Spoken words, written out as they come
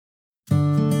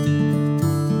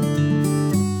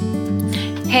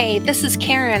Hey, this is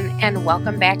Karen, and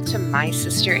welcome back to My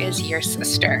Sister is Your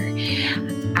Sister.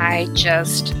 I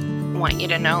just want you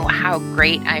to know how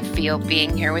great I feel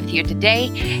being here with you today,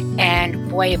 and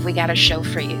boy, have we got a show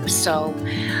for you. So,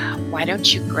 why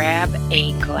don't you grab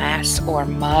a glass or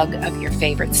mug of your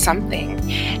favorite something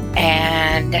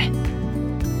and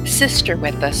sister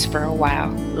with us for a while.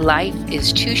 Life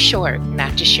is too short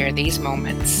not to share these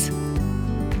moments.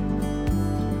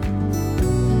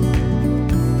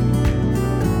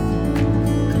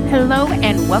 Hello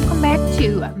and welcome back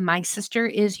to My Sister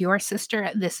is Your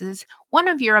Sister. This is one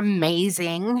of your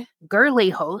amazing girly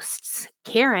hosts,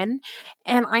 Karen,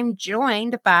 and I'm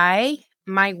joined by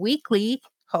my weekly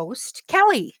host,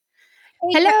 Kelly.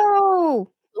 Hey, Hello.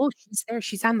 oh, she's there.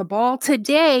 She's on the ball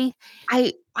today.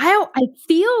 I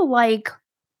feel like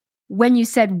when you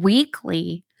said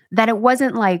weekly, that it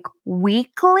wasn't like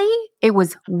weekly, it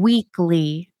was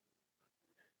weekly,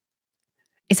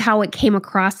 is how it came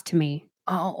across to me.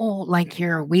 Oh, like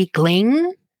you're a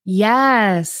weakling?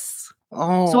 Yes.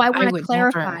 Oh, So I I want to would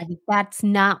clarify never. that that's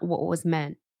not what was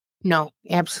meant. No,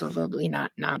 absolutely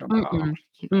not. Not at all. Mm-mm.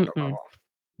 Not at Mm-mm. all.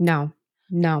 No.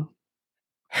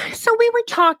 So we were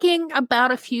talking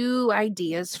about a few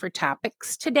ideas for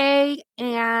topics today,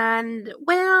 and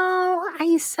well,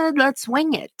 I said let's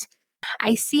wing it.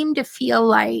 I seem to feel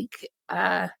like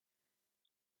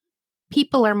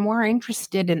people are more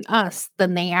interested in us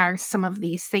than they are some of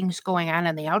these things going on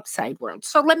in the outside world.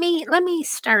 So let me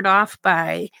start off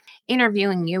by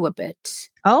interviewing you a bit.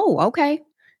 Oh, okay.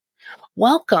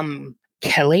 Welcome,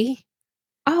 Kelly.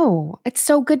 Oh, it's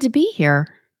so good to be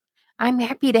here. I'm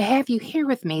happy to have you here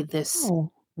with me this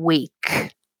Oh, week.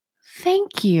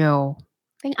 thank you.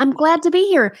 I'm glad to be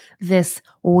here this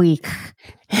week.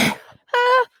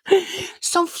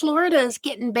 So Florida is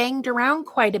getting banged around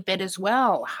quite a bit as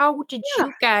well.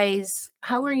 Yeah.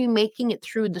 How are you making it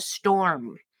through the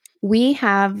storm? We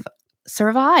have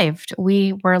survived.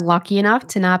 We were lucky enough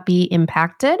to not be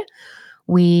impacted.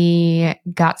 We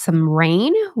got some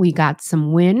rain, we got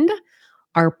some wind.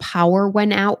 Our power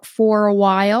went out for a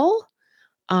while.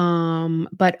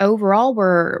 But overall,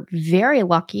 we're very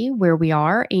lucky where we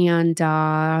are, and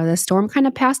the storm kind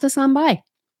of passed us on by.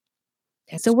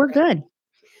 So That's we're great. good.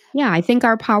 Yeah, I think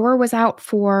our power was out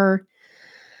for,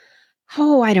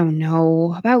 I don't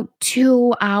know, about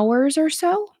 2 hours or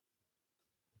so.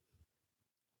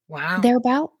 Wow.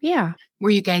 Thereabout. Yeah. Were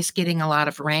you guys getting a lot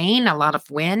of rain, a lot of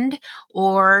wind,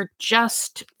 or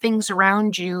just things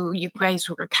around you? You guys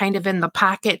were kind of in the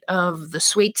pocket of the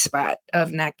sweet spot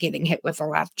of not getting hit with a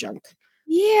lot of junk.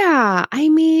 Yeah. I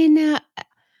mean,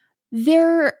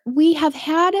 there we have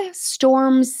had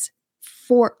storms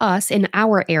for us in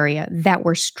our area that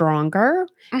were stronger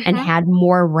and Hmm. had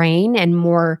more rain and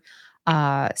more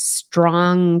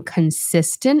strong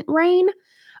consistent rain.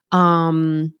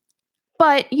 Um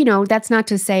but that's not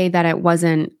to say that it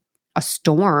wasn't a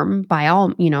storm by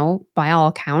all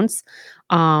accounts.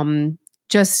 Um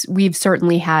just we've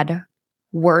certainly had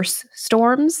worse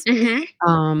storms. Hmm.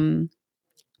 Um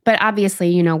but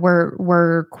obviously,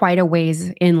 we're quite a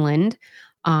ways inland,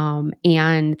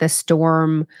 and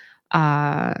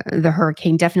the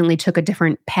hurricane definitely took a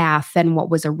different path than what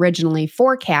was originally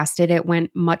forecasted. It went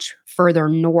much further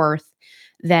north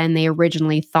than they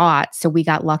originally thought, so we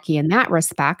got lucky in that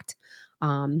respect.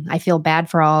 I feel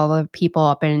bad for all the people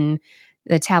up in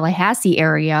the Tallahassee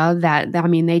area I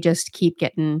mean, they just keep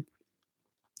getting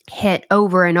hit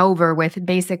over and over with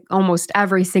basic almost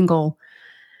every single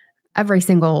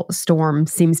storm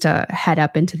seems to head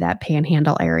up into that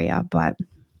panhandle area, but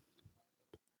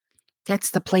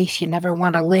That's the place you never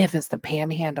want to live is the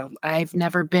Panhandle. I've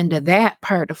never been to that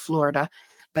part of Florida,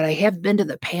 but I have been to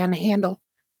the Panhandle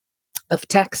of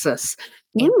Texas.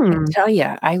 And I mm, tell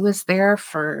you, I was there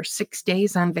for 6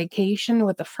 days on vacation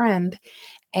with a friend,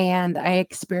 and I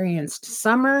experienced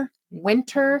summer,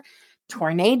 winter,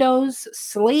 tornadoes,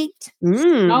 sleet, mm.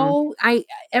 snow. I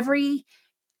every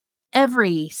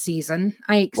season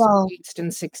I Well, experienced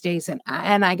in 6 days, and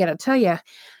I got to tell you,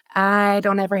 I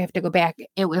don't ever have to go back.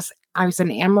 I was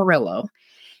in Amarillo,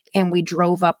 and we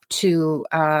drove up to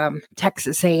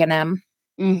Texas A&M,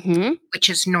 mhm. which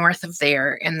is north of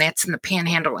there, and that's in the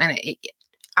Panhandle, and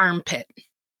armpit.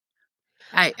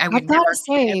 I I would gotta never have.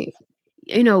 say,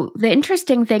 the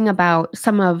interesting thing about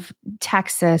some of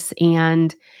Texas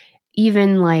and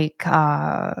even like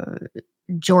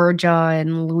Georgia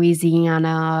and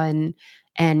Louisiana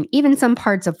and even some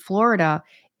parts of Florida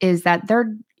is that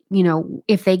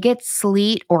if they get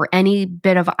sleet or any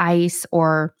bit of ice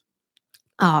or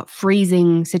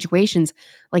freezing situations,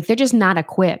 like they're just not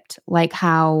equipped like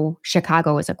how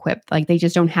Chicago is equipped. Like they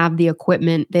just don't have the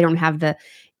equipment. They don't have the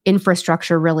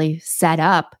infrastructure really set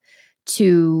up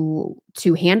to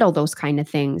handle those kind of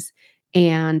things.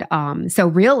 And so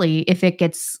really, if it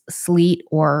gets sleet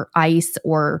or ice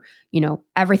or,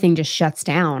 everything just shuts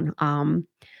down.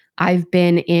 I've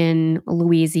been in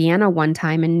Louisiana one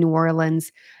time in New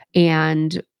Orleans,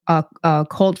 and a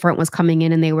cold front was coming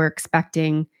in, and they were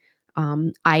expecting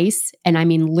ice. And I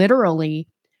mean, literally,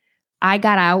 I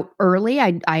got out early.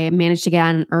 I managed to get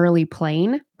on an early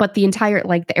plane, but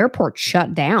the airport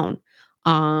shut down.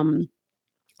 Um,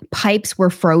 Pipes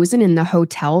were frozen in the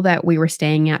hotel that we were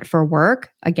staying at for work.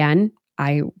 Again,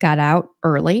 I got out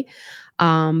early,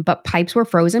 but pipes were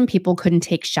frozen. People couldn't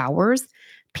take showers.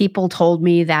 People told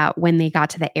me that when they got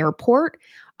to the airport,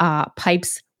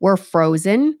 pipes were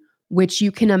frozen, which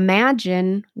you can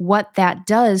imagine what that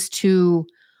does to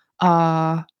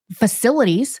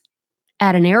facilities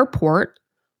at an airport.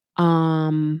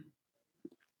 Um,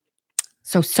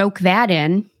 so soak that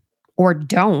in or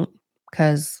don't,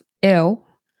 because ew.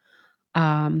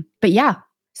 But yeah,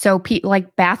 so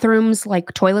like bathrooms,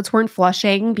 like toilets weren't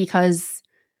flushing because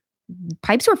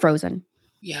pipes were frozen.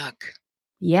 Yuck.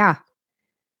 Yeah.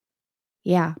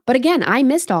 Yeah. But again, I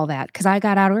missed all that because I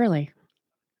got out early.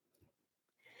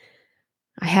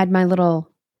 I had my little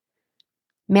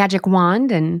magic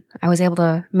wand and I was able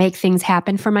to make things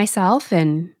happen for myself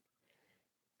and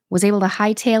was able to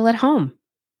hightail it home.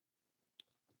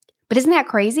 But isn't that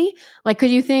crazy? Like,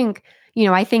 could you think,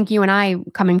 I think you and I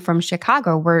coming from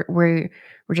Chicago, we're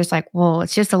just like, well,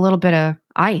 it's just a little bit of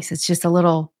ice. It's just a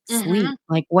little sleet.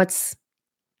 Like, what's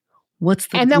the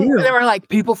And then deal? they were like,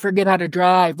 people forget how to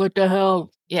drive. What the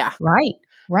hell? Yeah. Right.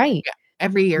 Right. Yeah.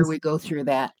 Every year we go through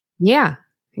that. Yeah,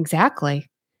 exactly.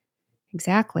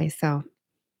 Exactly. So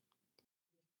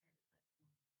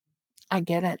I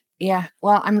get it. Yeah.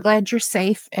 Well, I'm glad you're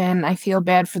safe, and I feel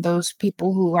bad for those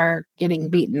people who are getting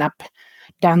beaten up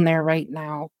down there right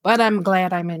now. But I'm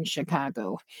glad I'm in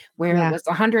Chicago, where it was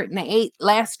 108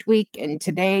 last week, and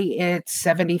today it's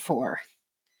 74.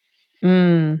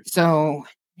 So,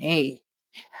 hey,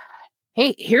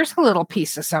 here's a little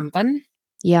piece of something.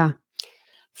 Yeah.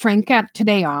 Frank got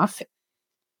today off.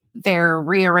 They're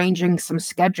rearranging some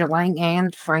scheduling,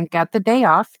 and Frank got the day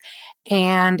off.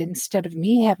 And instead of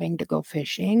me having to go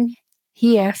fishing,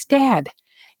 he asked Dad,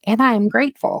 and I am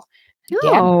grateful.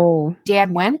 Oh.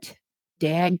 Dad went.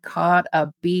 Dad caught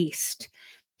a beast.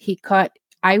 He caught,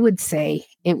 I would say,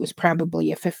 it was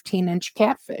probably a 15-inch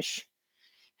catfish.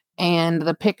 And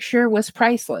the picture was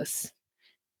priceless.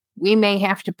 We may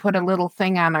have to put a little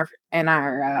thing on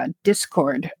our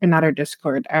Discord, or not our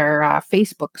Discord, our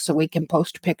Facebook, so we can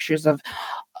post pictures of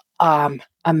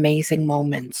amazing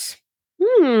moments.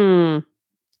 That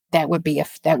would be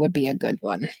a good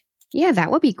one. Yeah,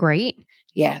 that would be great.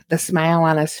 Yeah, the smile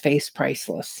on his face,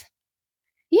 priceless.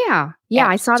 Yeah. Yeah,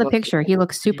 I saw the Absolutely. picture. He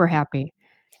looks super happy.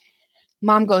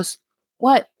 Mom goes,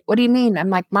 "What? What do you mean?" I'm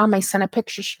like, "Mom, I sent a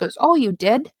picture." She goes, "Oh, you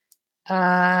did?"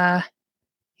 Yeah,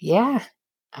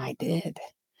 I did.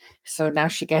 So now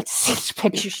she got to see the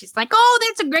picture. She's like, "Oh,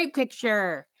 that's a great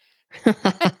picture." It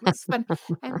was fun.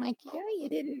 I'm like, "Yeah, you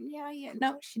didn't. Yeah.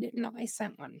 No, she didn't know I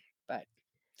sent one." But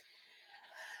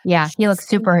yeah, he looks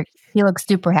super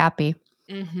happy.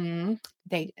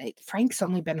 Frank's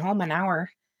only been home an hour.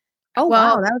 Oh,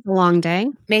 Well, wow, that was a long day.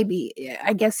 maybe,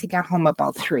 I guess he got home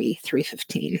about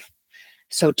 3:15.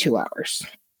 So 2 hours.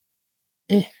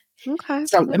 Okay.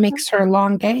 So it makes her a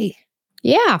long day.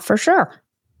 Yeah, for sure.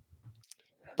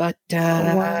 But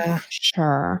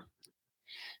Sure.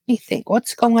 let me think,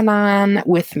 what's going on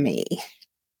with me?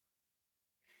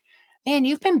 Man,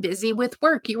 you've been busy with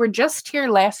work. You were just here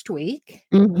last week.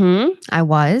 I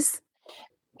was.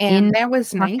 And that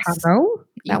was nice. Chicago.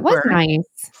 That was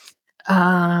nice.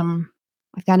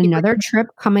 I've got another trip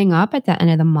coming up at the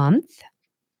end of the month.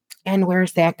 And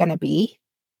where's that going to be?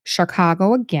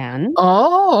 Chicago again.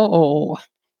 Oh,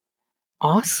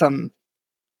 awesome.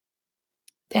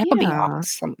 That'll be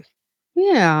awesome.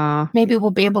 Yeah. Maybe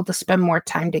we'll be able to spend more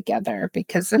time together,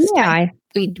 because this time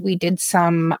we did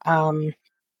some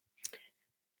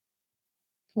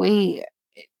we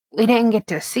didn't get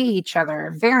to see each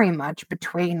other very much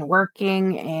between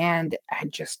working, and I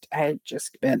just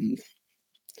been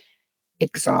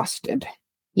exhausted.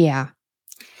 Yeah.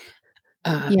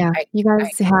 You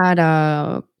guys had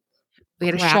a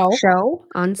show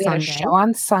on Sunday. We had a show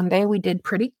on Sunday. We did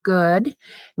pretty good.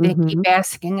 They keep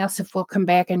asking us if we'll come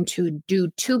back and to do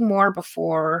 2 more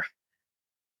before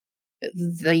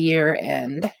the year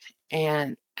end.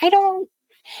 And I don't,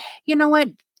 you know what?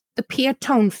 The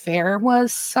Piatone Fair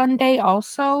was Sunday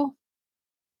also.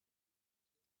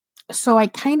 So I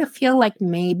kind of feel like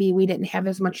maybe we didn't have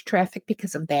as much traffic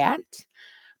because of that.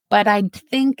 But I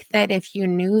think that if you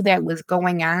knew that was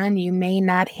going on, you may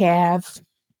not have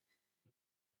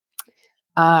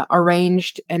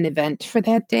arranged an event for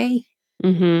that day.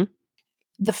 Mm-hmm.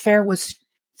 The fair was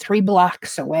 3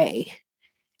 blocks away,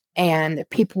 and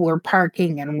people were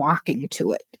parking and walking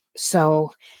to it.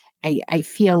 So I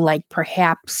feel like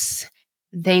perhaps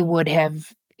they would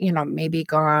have, maybe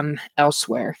gone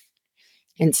elsewhere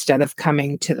instead of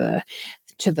coming to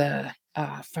the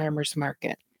farmers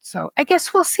market. So I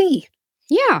guess we'll see.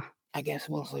 Yeah, I guess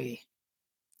we'll see.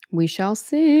 we shall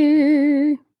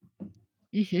see.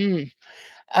 Hmm.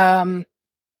 Um,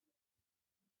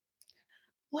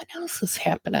 what else is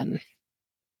happening? I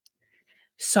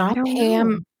Saw don't know.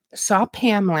 Pam. Saw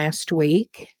Pam last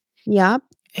week, Yep.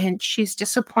 and she's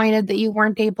disappointed that you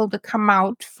weren't able to come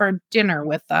out for dinner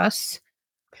with us.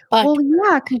 But Well,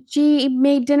 yeah, because she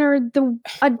made dinner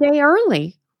a day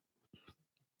early.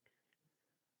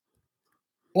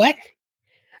 what?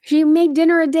 She made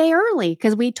dinner a day early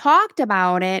because we talked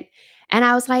about it, and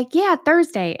I was like, "Yeah,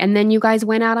 Thursday," and then you guys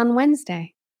went out on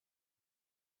Wednesday,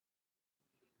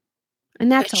 and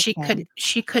But that's she okay. couldn't.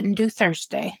 She couldn't do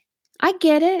Thursday. I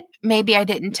get it. Maybe I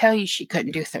didn't tell you she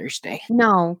couldn't do Thursday.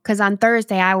 No, because on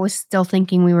Thursday I was still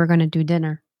thinking we were going to do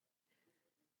dinner.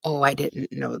 Oh, I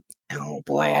didn't know. Oh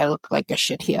boy, I look like a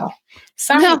shitheel.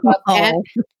 Sorry No, about that.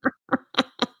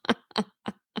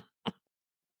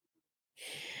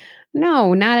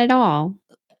 no, not at all.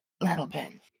 A little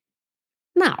bit.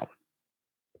 No,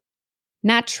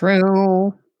 not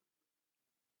true.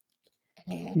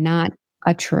 Yeah. Not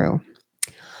a true.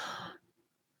 So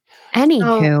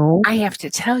Anywho, I have to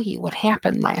tell you what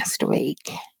happened last week.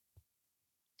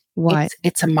 what?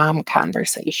 It's a mom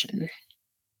conversation.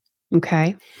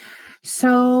 Okay.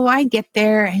 So I get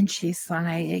there and she's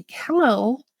like,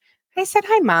 "Hello." I said,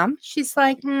 "Hi, Mom." She's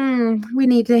like, "We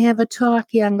need to have a talk,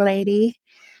 young lady."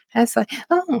 I was like,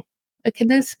 "Oh, what can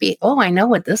this be? Oh, I know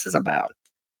what this is about.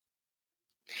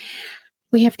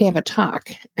 We have to have a talk."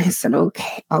 I said,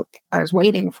 "Okay." Okay. I was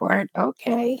waiting for it.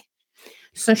 Okay.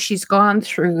 So she's gone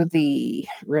through the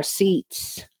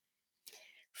receipts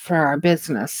for our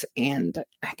business, and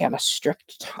I got a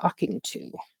strict talking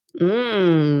to.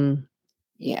 Mm.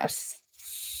 Yes.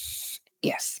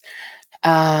 Yes.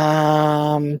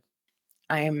 Um,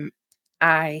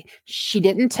 she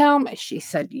didn't tell me. She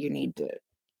said, you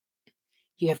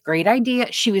have great idea.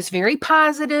 She was very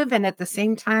positive and at the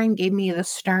same time gave me the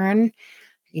stern,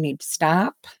 you need to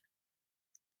stop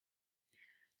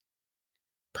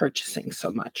purchasing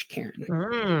so much, Karen.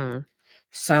 Mm.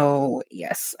 So,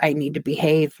 yes, I need to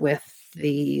behave with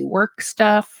the work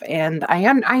stuff, and I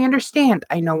understand.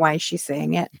 I know why she's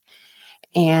saying it.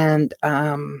 And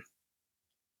I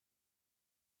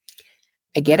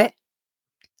get it.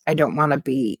 I don't want to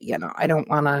be, I don't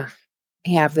want to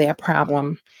have that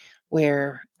problem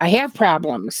where I have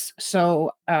problems.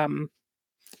 So,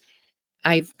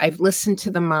 I've listened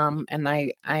to the mom, and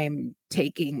I'm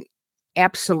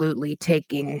absolutely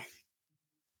taking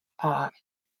uh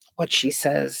what she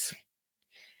says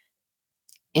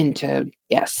into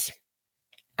yes.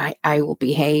 I will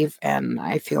behave, and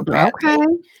I feel Okay.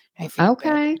 badly. I feel bad.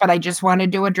 Okay. But I just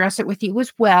wanted to address it with you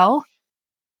as well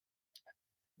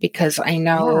because I Yeah.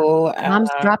 know Mom's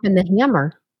dropping the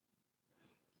hammer.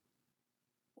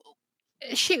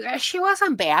 she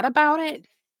wasn't bad about it,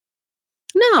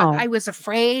 but No. I was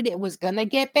afraid it was gonna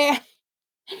get bad.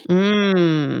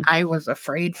 Mm. I was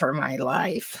afraid for my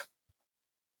life.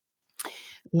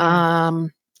 Yeah.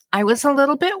 I was a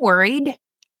little bit worried.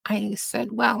 I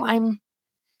said, "Well,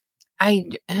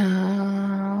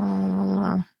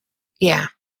 yeah,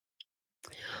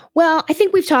 Well, I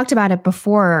think we've talked about it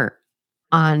before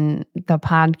on the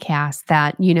podcast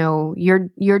that,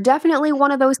 you're definitely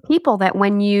one of those people that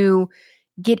when you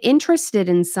get interested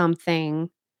in something,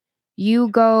 you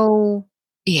go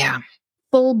yeah,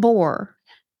 full bore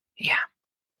yeah,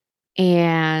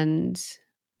 and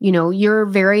you're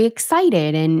very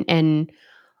excited and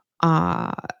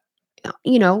uh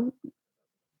you know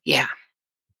yeah."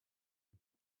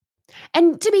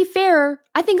 and to be fair,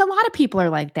 I think a lot of people are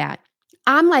like that.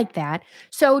 I'm like that.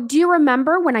 So, do you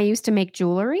remember when I used to make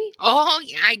jewelry? Oh,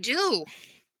 yeah, I do.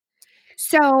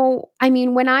 So, I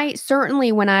mean, when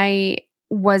I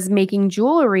was making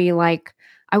jewelry, like,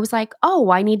 I was like, oh,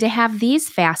 I need to have these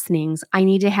fastenings. I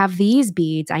need to have these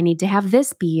beads. I need to have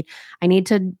this bead. I need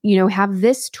to, have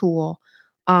this tool.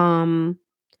 Um,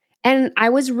 and I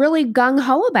was really gung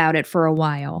ho about it for a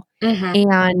while.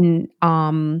 Mhm. And,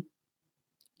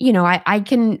 I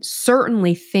can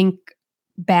certainly think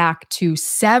back to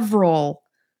several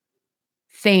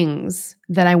things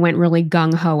that I went really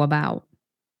gung ho about.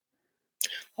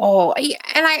 Oh, yeah,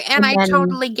 and I And then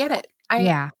totally get it. I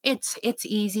Yeah. it's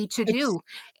easy to It's do,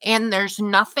 and there's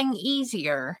nothing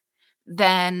easier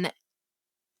than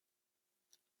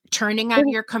turning on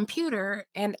it your computer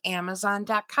and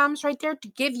Amazon.com's right there to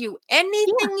give you Yeah.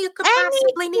 anything you could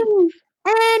possibly need. Anything,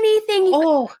 anything you could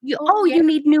Oh, you oh, oh, yeah.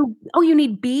 you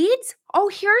need beads? Oh,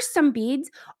 here's some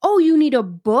beads. Oh, you need a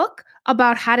book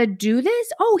about how to do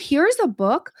this? Oh, here's a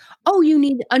book. Oh,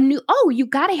 you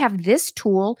gotta have this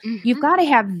tool. You've Mhm. gotta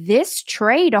have this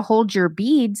tray to hold your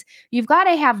beads. You've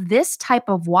gotta have this type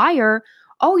of wire.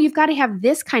 Oh, you've gotta have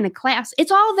this kind of clasp.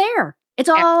 It's all there. It's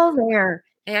all Absolutely, there.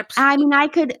 I absolutely.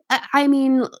 mean, I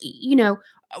mean,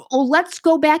 oh, let's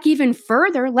go back even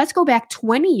further. Let's go back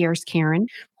 20 years, Karen.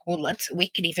 Well, we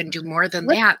could even do more than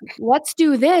Let's that. let's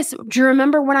do this. Do you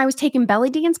remember when I was taking belly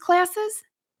dance classes?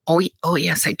 Oh,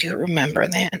 yes, I do remember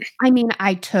that. I mean,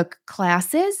 I took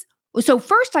classes. So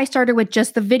first I started with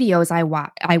just the videos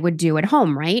I would do at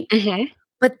home, right? Mhm.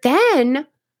 But then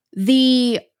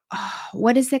the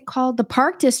what is it called? The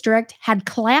park district had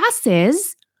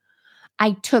classes.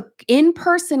 I took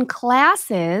in-person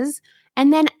classes,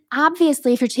 and then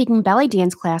obviously if you're taking belly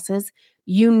dance classes,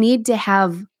 you need to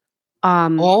have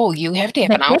um Oh, you have to have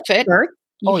the an hip outfit? skirt.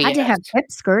 You Oh, had to yes. have hip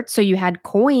skirts, so you had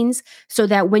coins so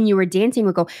that when you were dancing it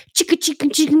would go chicka chicka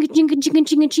chicka chicka chicka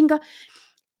chicka chicka.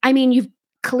 I mean, you've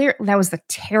clear that was a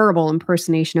terrible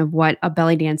impersonation of what a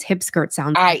belly dance hip skirt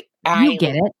sounds like. I You I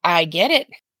get it. I get it.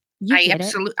 You get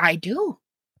it. I do.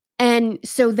 And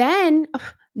so then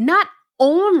not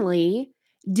only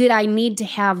did I need to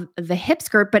have the hip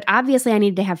skirt, but obviously I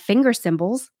need to have finger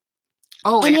cymbals.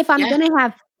 Oh, And yeah, if I'm yeah, gonna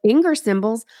have finger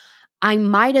cymbals, I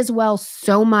might as well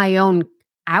sew my own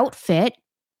outfit,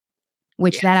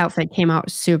 which that yes. outfit came out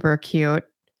super cute.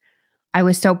 I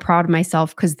was so proud of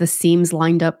myself because the seams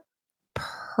lined up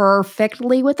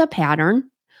perfectly with the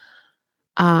pattern.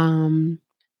 Um,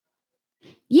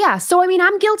 yeah, so I mean,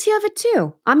 I'm guilty of it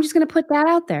too. I'm just gonna put that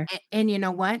out there. And you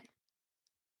know what?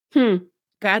 Hmm.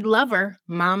 God love her,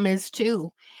 mom is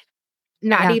too.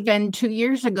 Not Yeah. even 2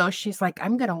 years ago, she's like,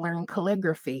 "I'm gonna learn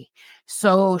calligraphy."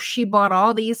 So, she bought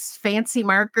all these fancy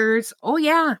markers. Oh,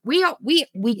 yeah, we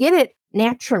get it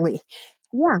naturally.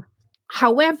 Yeah.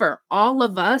 However, all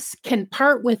of us can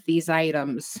part with these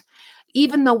items,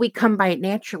 even though we come by it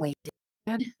naturally.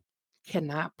 Dad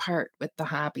cannot part with the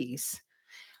hobbies.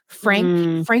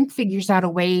 Mm. Frank figures out a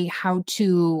way how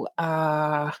to,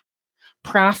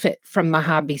 profit from the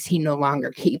hobbies he no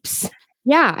longer keeps.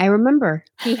 Yeah, I remember.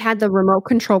 He had the remote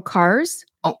control cars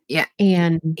Oh, yeah.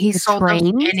 and He the sold those,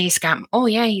 trains. and he's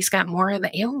got more of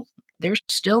the there's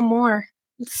still more.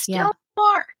 Yeah. Still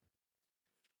more.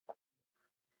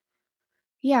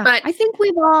 Yeah. But I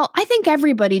think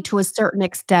everybody to a certain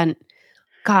extent.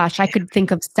 Gosh, I could think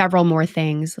of several more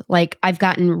things. Like, I've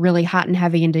gotten really hot and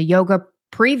heavy into yoga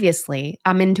previously.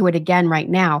 I'm into it again right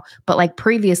now, but, like,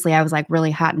 previously, I was, like, really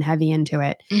hot and heavy into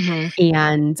it. mhm,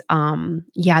 And,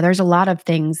 yeah, there's a lot of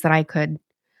things that I could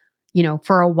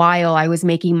for a while, I was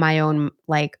making my own,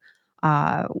 like,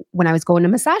 when I was going to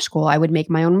massage school, I would make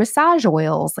my own massage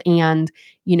oils and,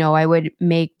 I would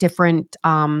make different,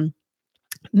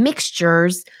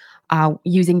 mixtures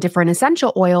using different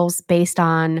essential oils based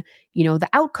on the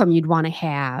outcome you'd want to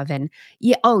have and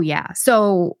yeah, oh yeah,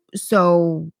 so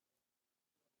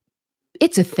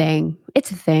it's a thing.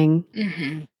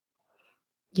 mhm.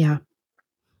 Yeah,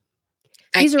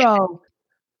 I these are get all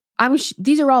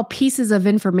these are all pieces of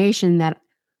information that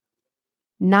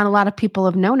not a lot of people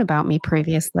have known about me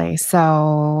previously,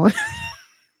 so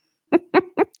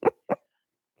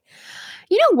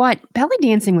you know what, belly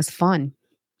dancing was fun.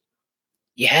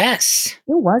 Yes.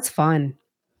 It was fun.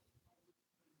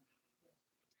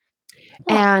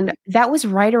 Well, And that was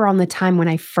right around the time when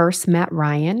I first met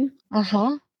Ryan,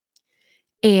 uh-huh.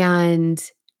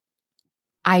 and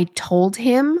I told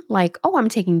him, like, "Oh, I'm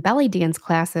taking belly dance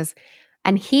classes."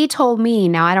 And he told me,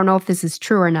 now I don't know if this is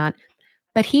true or not,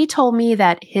 but he told me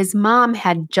that his mom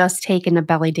had just taken a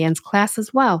belly dance class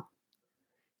as well.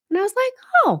 And I was like,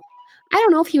 "Oh, I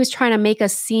don't know if he was trying to make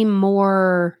us seem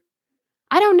more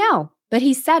I don't know, but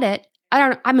he said it.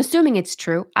 I'm assuming it's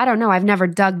true. I don't know. I've never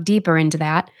dug deeper into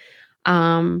that."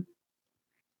 Um,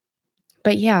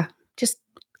 but yeah, just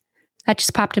that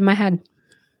just popped in my head.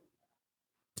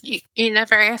 You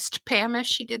never asked Pam if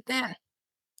she did that?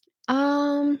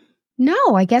 Um,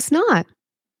 no, I guess not.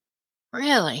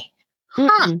 Really?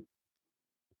 Huh. Mm-mm.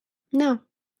 No,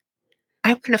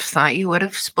 I would have thought you would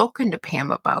have spoken to Pam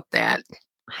about that.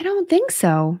 I don't think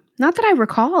so. Not that I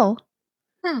recall.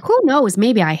 Hmm. Who knows?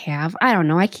 Maybe I have. I don't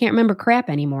know. I can't remember crap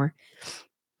anymore.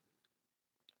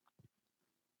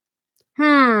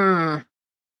 Hmm.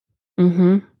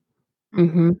 Mhm.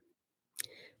 Mhm.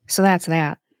 So that's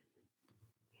that.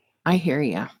 I hear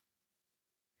you.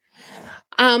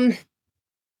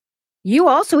 You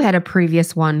also had a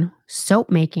previous one, soap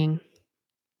making.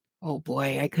 Oh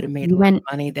boy, I could have made a You lot went of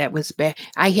money. That was bad.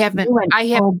 you went I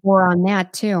have, full bore on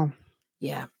that too.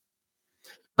 yeah.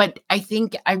 But I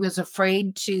think I was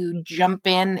afraid to jump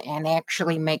in and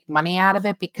actually make money out of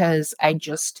it because I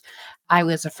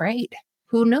was afraid.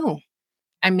 Who knew?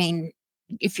 I mean,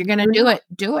 if you're going to Who do knew? it,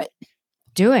 do it.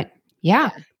 Do it.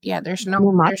 Yeah. Yeah. Yeah.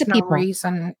 Well, lots There's of no people.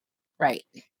 reason. Right.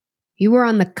 You were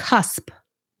on the cusp.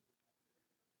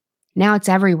 Now it's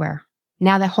everywhere.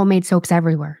 Now that homemade soap's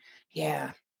everywhere.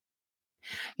 Yeah.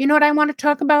 You know what I want to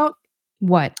talk about?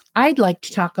 What? I'd like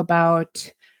to talk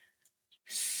about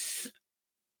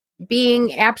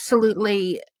being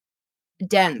absolutely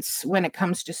dense when it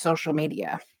comes to social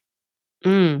media.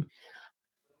 Mm.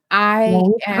 I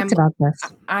Well, we talked am about this.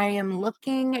 I am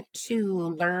looking to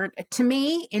learn. To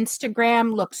me,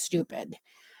 Instagram looks stupid.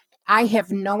 I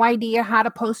have no idea how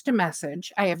to post a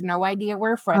message. I have no idea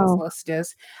where a friends Oh, list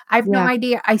is. I have no yeah.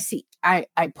 idea. I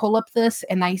pull up this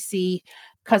and I see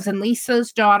cousin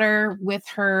Lisa's daughter with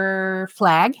her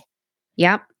flag.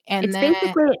 Yep. And It's then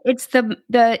basically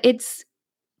it's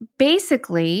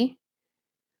basically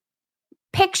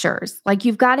pictures. Like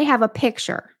you've got to have a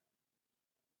picture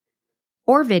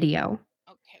or video.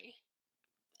 okay.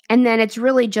 And then it's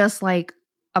really just like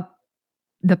a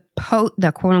the quote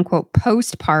unquote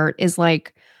post part is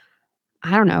like,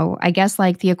 I don't know, I guess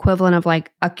like the equivalent of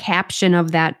like a caption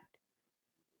of that.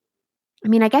 I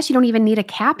mean, I guess you don't even need a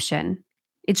caption.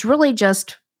 It's really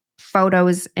just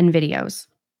photos and videos.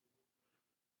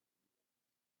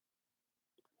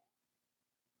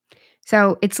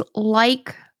 So it's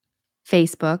like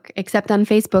Facebook, except on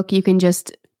Facebook you can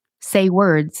just say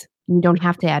words. You don't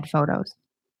have to add photos.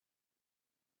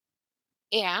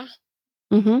 Yeah.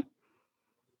 Mhm.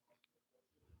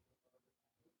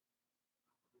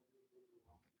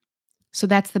 So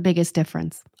that's the biggest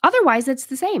difference. Otherwise, it's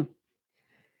the same.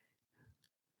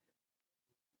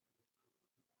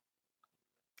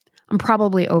 I'm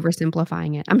probably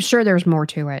oversimplifying it. I'm sure there's more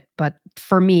to it, but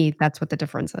for me, that's what the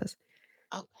difference is.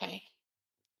 Okay.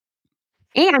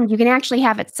 And you can actually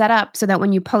have it set up so that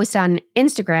when you post on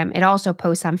Instagram, it also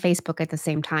posts on Facebook at the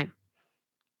same time,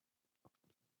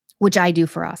 which I do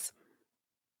for us.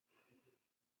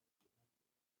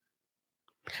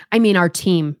 I mean, our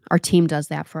team does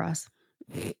that for us.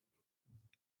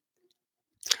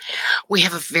 We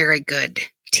have a very good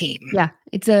team. Yeah,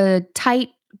 it's a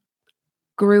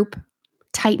group,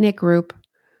 tight-knit group.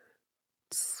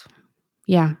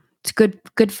 Yeah, it's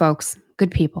good folks,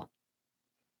 good people.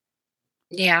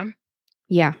 Yeah.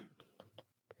 Yeah.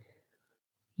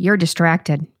 You're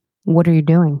distracted. What are you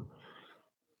doing?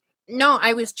 No,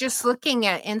 I was just looking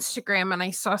at Instagram and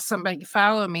I saw somebody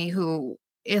follow me who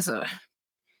is a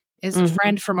Mhm.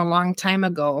 friend from a long time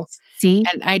ago. See?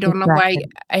 And I don't know why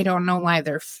Distracted. I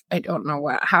don't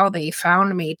know how they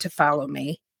found me to follow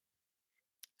me.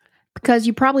 Because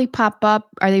you probably pop up,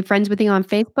 are they friends with you on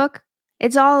Facebook?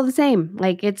 It's all the same.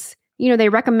 Like, they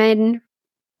recommend,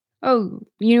 "Oh,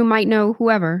 you might know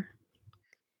whoever."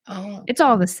 Oh, It's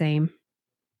all the same.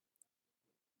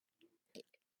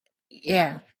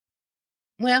 yeah.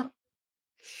 Well,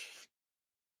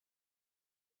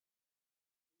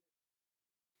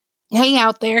 hang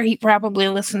out there. He probably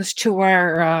listens to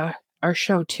our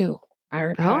show too,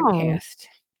 our Oh, podcast.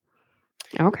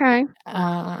 okay.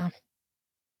 Uh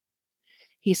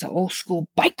he's an old school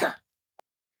biker.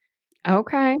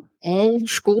 Okay. Old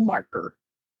school biker.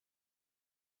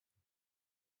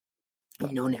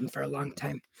 I've known him for a long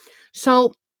time.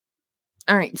 So,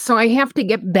 all right. So I have to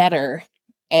get better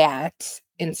at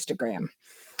Instagram.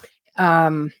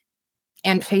 Um,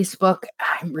 and Facebook.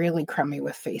 I'm really crummy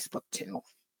with Facebook too.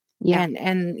 Yeah.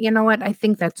 And you know what? I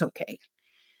think that's okay.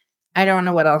 I don't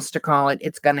know what else to call it.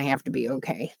 It's gonna have to be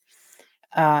okay.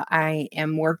 I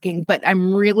am working, but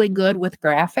I'm really good with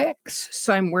graphics.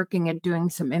 So I'm working at doing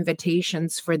some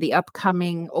invitations for the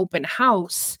upcoming open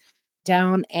house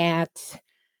down at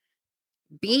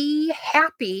Be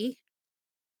Happy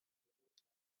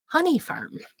Honey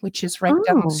Farm, which is right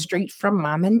down the Oh, street from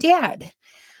mom and dad.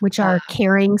 which Uh, are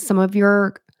carrying some of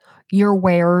your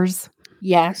wares.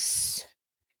 yes,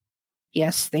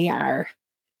 yes, they are.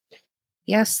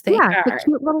 Yes, they Yeah, it's a are.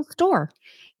 cute little store.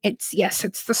 It's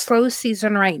the slow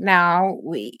season right now.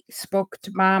 We spoke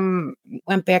to mom,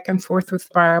 went back and forth with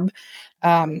Barb,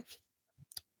 um,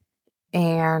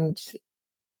 and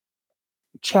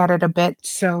chatted a bit.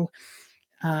 So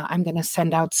I'm going to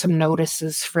send out some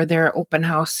notices for their open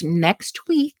house next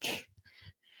week.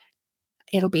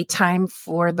 It'll be time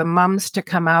for the mums to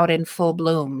come out in full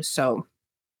bloom. So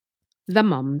The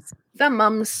mums. the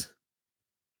mums,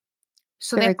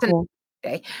 So Very that's an cool.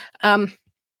 day. Um,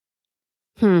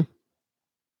 Hmm.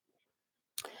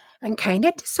 I'm kind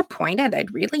of disappointed.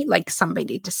 I'd really like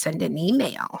somebody to send an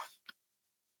email.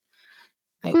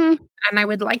 I, Hmm. and I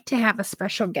would like to have a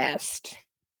special guest.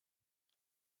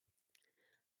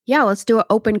 Yeah, let's do an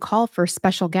open call for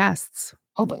special guests.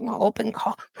 Open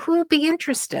call. Who would be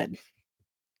interested?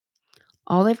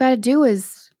 All they've got to do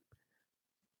is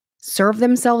serve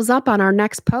themselves up on our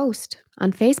next post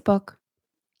on Facebook.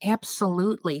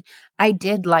 Absolutely. I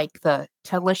did like the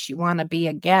tell us you want to be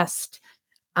a guest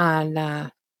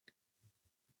on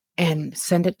and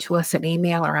send it to us an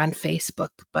email or on Facebook,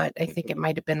 but I think it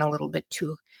might have been a little bit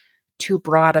too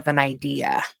broad of an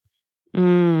idea.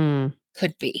 Mm,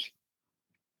 Could be.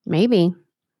 maybe.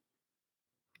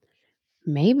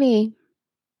 Maybe.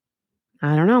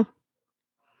 I don't know.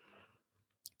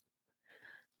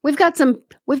 We've got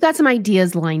some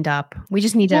ideas lined up. We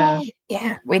just need to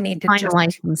Yeah, we need to just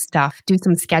finalize some stuff, do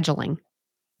some scheduling.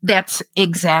 that's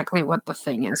exactly what the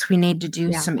thing is. We need to do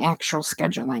Yeah. some actual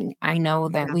scheduling. I know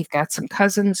that Yeah. we've got some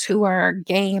cousins who are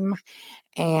game,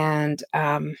 and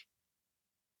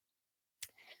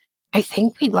I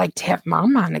think we'd like to have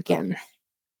mom on again.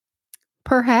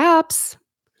 Perhaps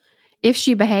if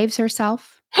she behaves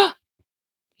herself.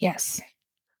 Yes.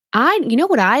 You know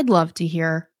what I'd love to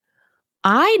hear?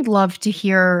 I'd love to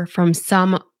hear from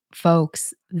some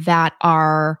folks that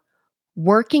are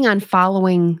working on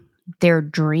following their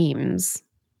dreams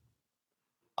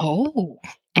Oh,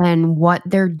 and what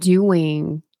they're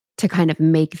doing to kind of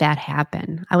make that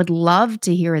happen. I would love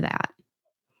to hear that.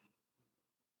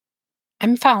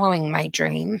 I'm following my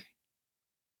dream.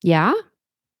 Yeah?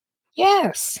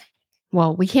 Yes.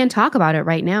 Well, we can't talk about it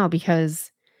right now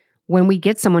because when we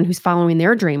get someone who's following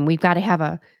their dream, it's got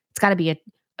to be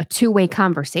a two-way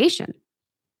conversation.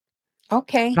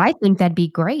 Okay. But I think that'd be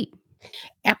great.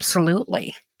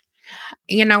 Absolutely.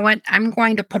 You know what? I'm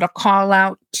going to put a call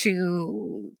out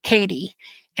to Katie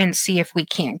and see if we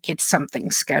can't get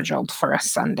something scheduled for a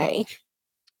Sunday.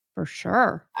 For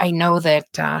sure. I know that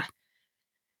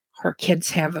her kids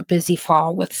have a busy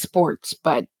fall with sports,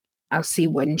 but I'll see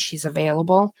when she's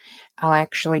available. I'll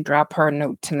actually drop her a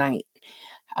note tonight.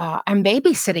 I'm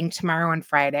babysitting tomorrow and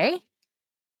Friday.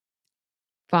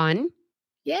 Fun.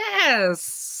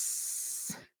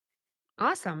 Yes.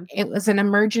 Awesome. It was an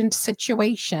emergent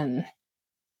situation.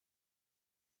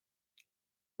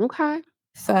 Okay.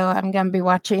 So I'm going to be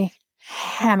watching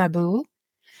Hannibal,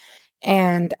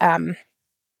 and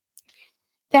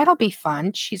that'll be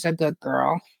fun. She's a good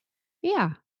girl.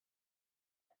 Yeah.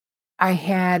 I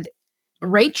had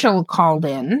Rachel called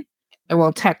in,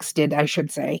 well, texted, I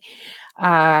should say,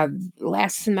 uh,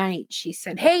 last night. She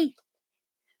said, "Hey,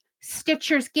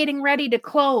 Stitcher's getting ready to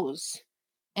close."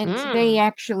 And today Mm.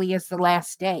 actually is the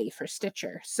last day for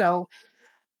Stitcher. So,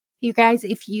 you guys,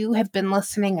 if you have been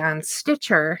listening on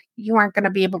Stitcher, you aren't going to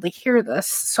be able to hear this.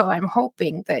 So, I'm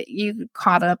hoping that you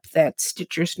caught up that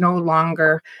Stitcher's no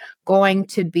longer going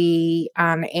to be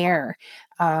on air.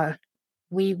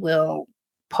 We will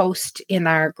post in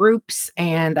our groups,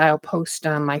 and I'll post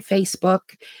on my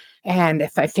Facebook. And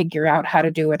if I figure out how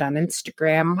to do it on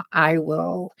Instagram,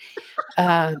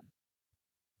 uh,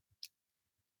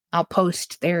 I'll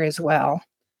post there as well.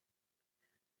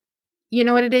 You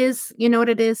know what it is? You know what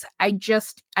it is? I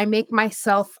make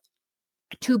myself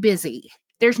too busy.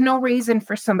 There's no reason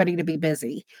for somebody to be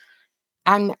busy.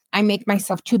 I make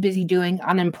myself too busy doing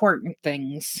unimportant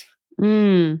things.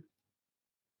 Mm.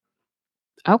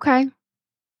 Okay.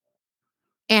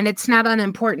 And it's not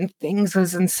unimportant things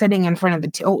as in sitting in front of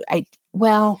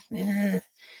the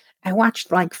I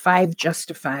watched like 5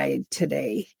 Justified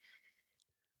today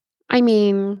I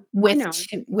mean, with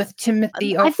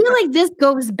Timothy I feel Oprah like this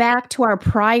goes back to our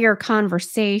prior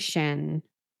conversation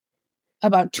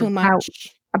about too about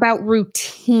much. about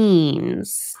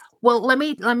routines. Well, let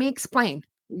me explain.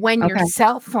 When your Okay.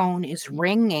 cell phone is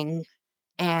ringing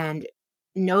and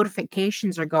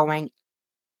notifications are going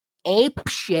ape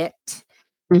shit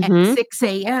at Mhm. 6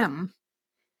 a.m.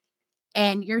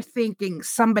 and you're thinking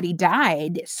somebody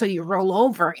died, so you roll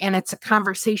over and it's a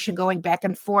conversation going back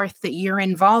and forth that you're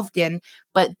involved in,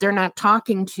 but they're not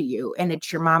talking to you, and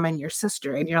it's your mom and your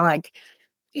sister, and you're like,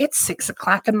 it's 6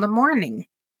 o'clock in the morning.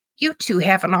 You two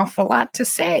have an awful lot to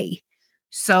say.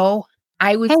 So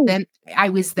I was Hey, then I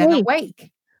was then hey,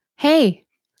 awake. hey.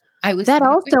 I was That then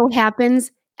awake. also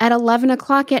happens at 11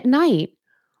 o'clock at night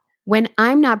when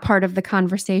I'm not part of the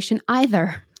conversation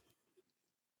either.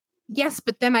 Yes,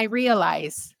 but then I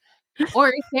realize, or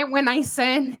is that when I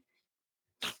send,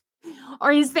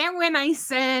 or is that when I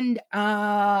send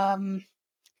TikToks?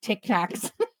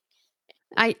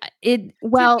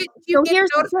 Well, Do you so get a here's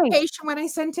the thing. notification when I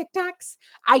send TikToks?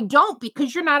 I don't,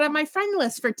 because you're not on my friend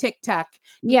list for TikTok.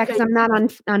 Yeah, because I'm not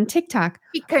on TikTok.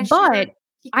 Because But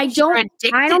I you're don't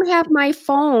addicted. have my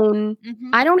phone. Mhm.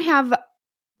 I don't have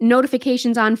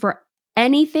notifications on for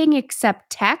anything except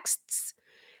texts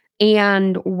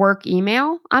and work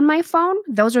email on my phone.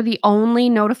 Those are the only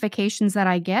notifications that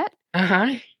I get.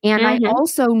 Uh-huh. And I Mhm.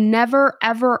 also never,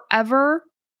 ever, ever,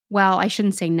 well, I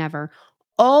shouldn't say never,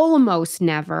 almost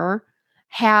never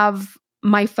have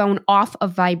my phone off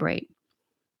of vibrate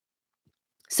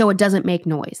so it doesn't make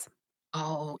noise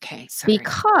Oh, okay. Sorry.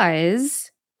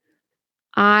 because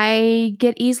I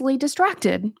get easily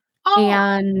distracted. Oh,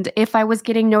 And if I was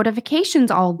getting notifications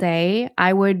all day,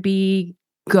 I would be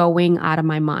going out of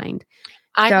my mind.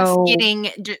 I So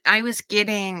was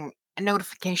getting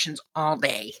notifications all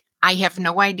day. I have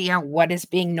no idea what is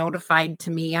being notified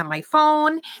to me on my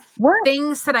phone. what?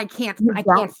 Things that I can't You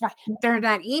don't? find. They're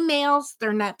not emails,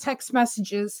 they're not text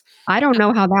messages. I don't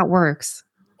know how that works.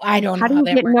 I don't How know do how you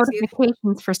that get works either.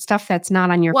 notifications for stuff that's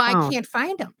not on your Well, I phone? can't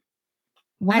find them.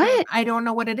 What? I don't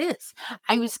know what it is.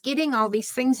 I was getting all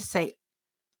these things to say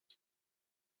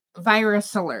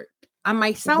virus alert on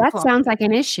my cell That phone. sounds like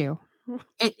an issue.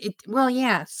 Well,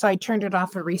 yeah. So I turned it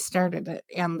off and restarted it,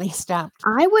 and they stopped.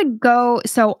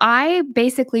 I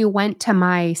basically went to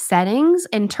my settings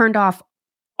and turned off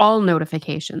all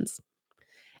notifications.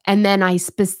 And then I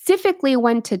specifically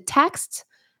went to text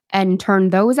and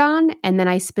turned those on. And then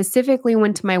I specifically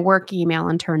went to my work email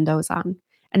and turned those on.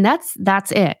 And that's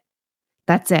it.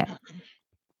 That's it.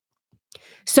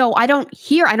 So I don't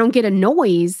get a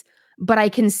noise, but I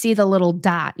can see the little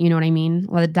dot. You know what I mean?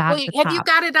 Well, the dot Well, at the have you top.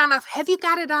 got it on a? Have you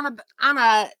got it on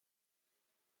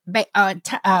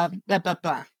blah, blah,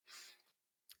 blah,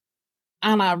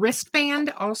 on a wristband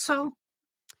also?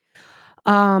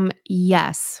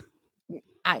 Yes.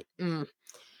 I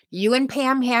You and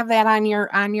Pam have that on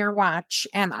your watch,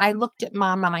 and I looked at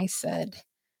Mom and I said,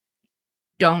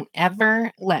 "Don't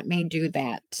ever let me do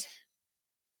that."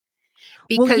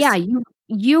 Well, Because yeah,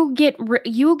 you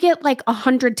get like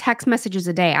 100 text messages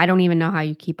a day. I don't even know how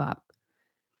you keep up.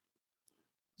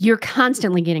 You're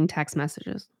constantly getting text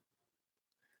messages.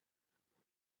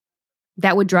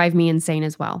 That would drive me insane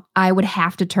as well. I would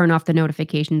have to turn off the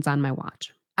notifications on my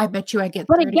watch. I bet you I get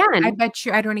But 30. I again, bet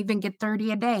you I don't even get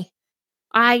 30 a day.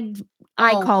 I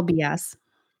Oh, call BS.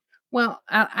 well,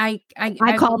 I I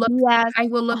will call look BS I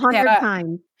will look that 100 up.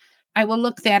 times. I will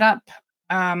look that up.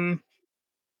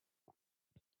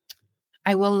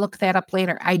 I will look that up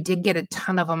later. I did get a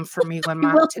ton of them from you and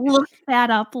Mom We'll today. look that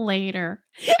up later.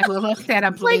 I will look that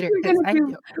up It's like later you're because gonna I do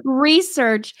do.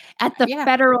 research at the Yeah,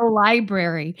 Federal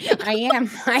Library. I am.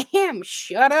 I am.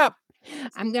 Shut up.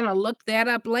 I'm gonna look that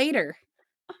up later.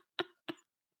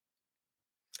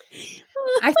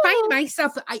 I find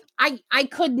myself. I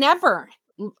could never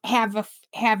have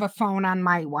a phone on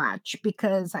my watch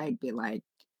because I'd be like,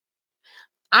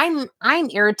 I'm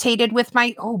irritated with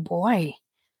my. Oh boy,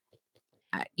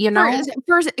 you know.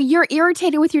 First, you're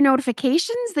irritated with your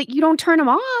notifications that you don't turn them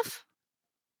off.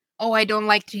 Oh, I don't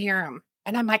like to hear them,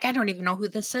 and I'm like, I don't even know who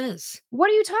this is, What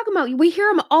are you talking about? We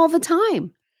hear them all the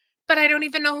time. but I don't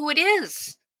even know who it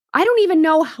is. I don't even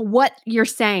know what you're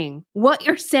saying. What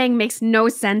you're saying makes no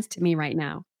sense to me right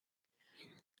now.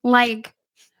 Like,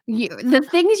 the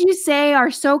things you say are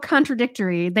so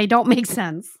contradictory, they don't make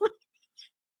sense.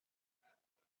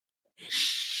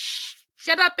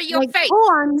 Shut up in your Like, face.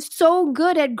 oh, I'm so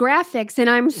good at graphics and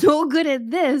I'm so good at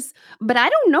this, but I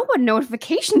don't know what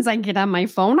notifications I get on my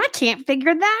phone. I can't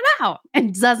figure that out.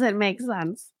 It doesn't make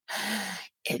sense.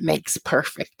 It makes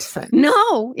perfect sense.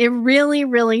 No, it really,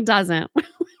 really doesn't.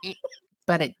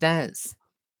 But it does.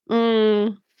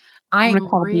 I'm gonna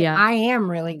call BS. I am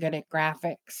really good at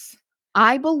graphics.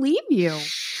 I believe you.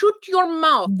 Shut your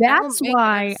mouth. That's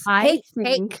why I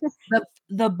think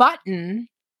the button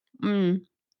Mm,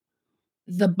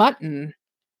 the button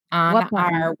on what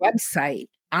button? our website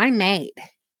I made.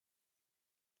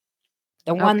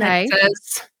 The one that Okay.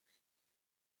 says,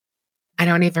 I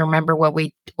don't even remember what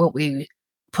we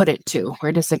put it to.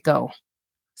 Where does it go?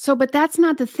 So, but that's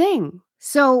not the thing.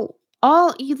 So,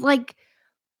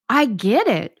 I get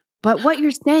it, but what you're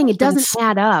saying, it doesn't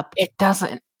add up. It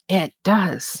doesn't. It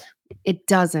does. It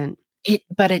doesn't.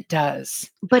 But it does.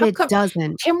 But it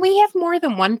doesn't. Can we have more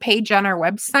than one page on our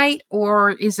website, or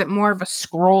is it more of a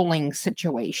scrolling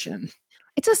situation?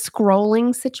 It's a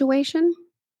scrolling situation.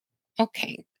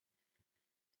 Okay.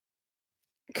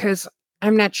 Because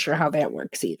I'm not sure how that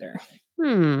works either.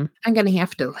 I'm going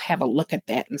to have a look at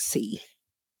that and see.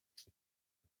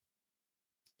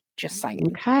 Just like,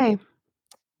 Okay.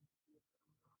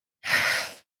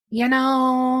 you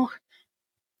know,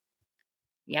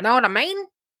 You know what I mean?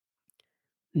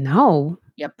 No.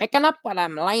 You picking up what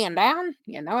I'm laying down?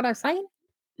 You know what I'm saying?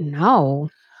 No.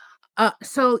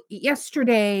 So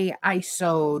yesterday I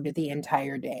sewed the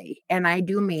entire day, and I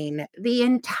do mean the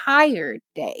entire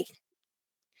day.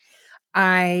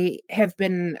 I have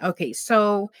been okay.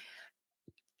 So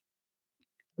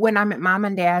when I'm at mom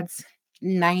and dad's,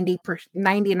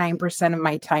 99% of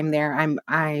my time there,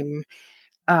 I'm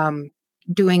um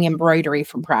doing embroidery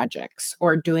for projects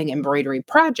or doing embroidery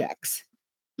projects.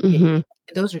 It- Mhm.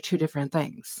 those are two different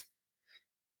things.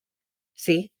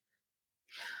 See?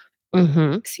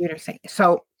 Mhm. See what I'm saying?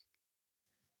 So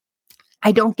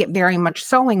I don't get very much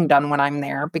sewing done when I'm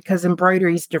there because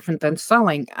embroidery is different than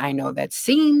sewing. I know that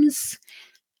seems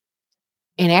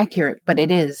inaccurate, but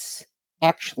it is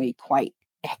actually quite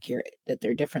accurate that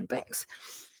they're different things.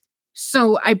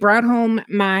 So I brought home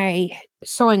my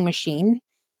sewing machine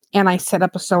and I set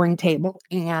up a sewing table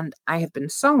and I have been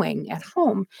sewing at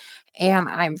home and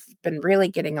I've been really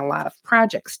getting a lot of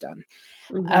projects done.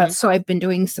 Mhm. So I've been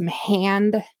doing some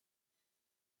hand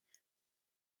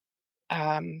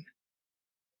um,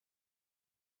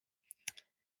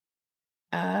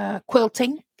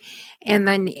 quilting. And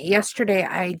then yesterday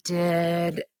I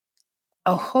did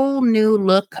a whole new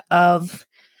look of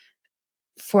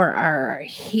for our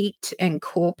heat and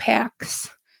cool packs.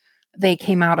 They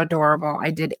came out adorable.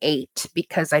 I did 8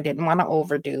 because I didn't want to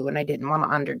overdo and I didn't want to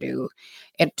underdo.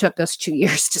 It took us 2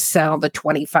 years to sell the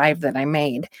 25 that I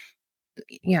made.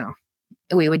 You know,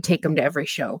 we would take them to every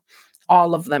show,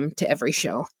 all of them to every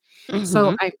show.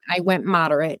 So Mhm. I went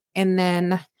moderate and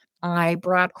then I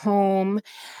brought home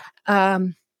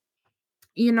um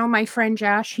my friend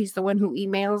Josh, he's the one who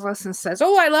emails us and says,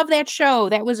 "Oh, I love that show.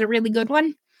 That was a really good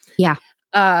one." Yeah.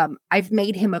 I've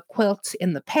made him a quilt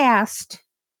in the past,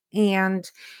 and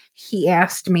he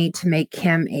asked me to make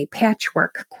him a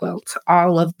patchwork quilt,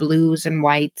 all of blues and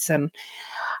whites, and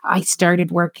I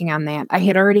started working on that. I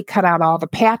had already cut out all the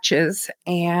patches,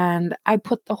 and I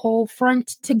put the whole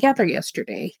front together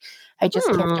yesterday. I just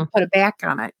have to Hmm. put a back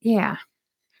on it. Yeah.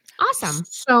 Awesome.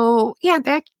 So yeah,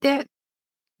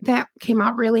 that came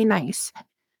out really nice,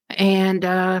 and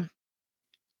I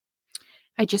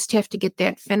just have to get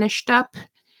that finished up.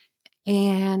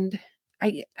 And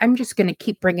I'm just going to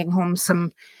keep bringing home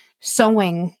some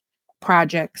sewing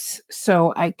projects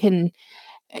so I can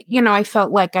I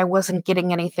felt like I wasn't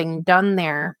getting anything done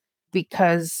there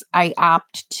because I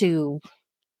opt to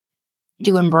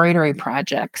do embroidery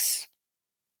projects.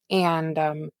 And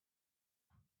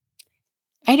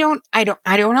I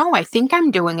don't know. I think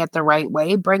I'm doing it the right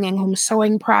way, bringing home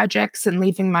sewing projects and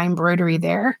leaving my embroidery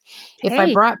there. If I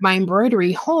Hey, brought my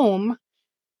embroidery home,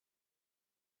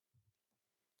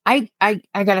 I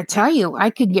got to tell you, I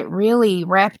could get really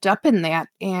wrapped up in that.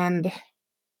 And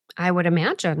I would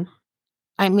imagine.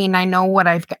 I mean, I know what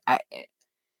I've got.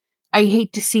 I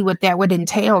hate to see what that would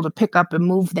entail to pick up and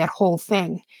move that whole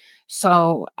thing.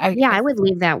 So Yeah, I would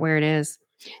leave that where it is.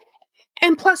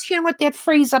 and plus, you know what, that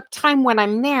frees up time when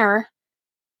I'm there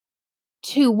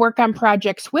to work on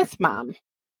projects with mom.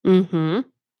 Mhm.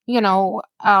 You know,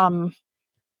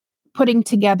 putting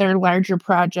together larger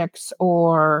projects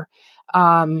or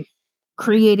um,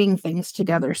 creating things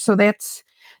together. So that's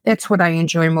what I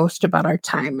enjoy most about our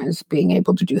time is being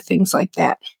able to do things like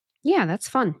that. Yeah, that's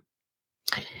fun.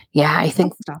 Yeah, I Fun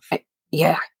think. stuff.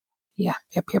 Yeah, yeah,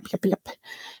 yep.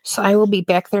 So I will be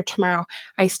back there tomorrow.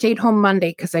 I stayed home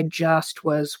Monday because I just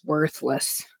was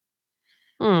worthless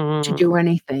to Mm. do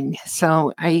anything.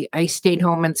 So I stayed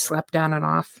home and slept on and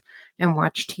off and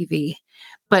watched TV.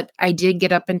 But I did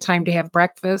get up in time to have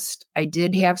breakfast. I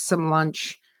did have some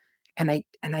lunch, and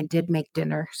I did make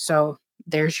dinner. So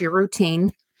there's your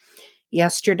routine. I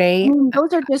Yesterday, mean,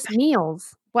 those are just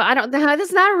meals. Well, I don't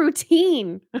that's not a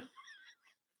routine.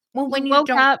 well, You woke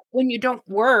up. when you don't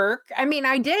work, I mean,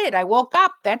 I did. I woke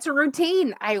up. That's a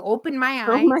routine. I opened my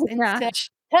Oh my eyes and said, gosh.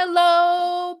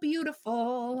 "Hello,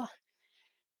 beautiful."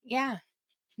 Yeah,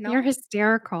 You're no.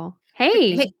 hysterical. But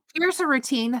Hey. hey, here's a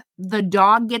routine. The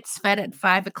dog gets fed at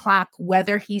 5 o'clock,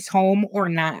 whether he's home or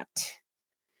not.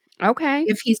 Okay.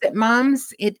 If he's at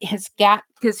mom's, it has got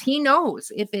because he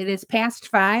knows if it is past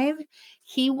 5,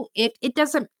 it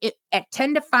doesn't it at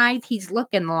 10 to 5, he's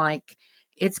looking like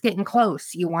it's getting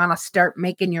close. You want to start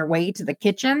making your way to the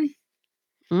kitchen.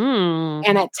 Mm.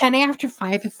 And at 10 after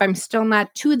 5, if I'm still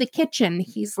not to the kitchen,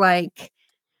 he's like,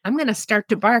 I'm gonna start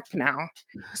to bark now.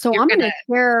 So You're I'm gonna gonna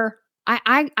share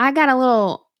I got a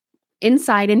little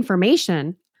inside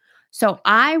information. So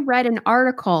I read an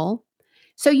article.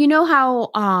 So you know how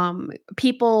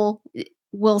people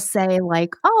will say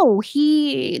like, "Oh,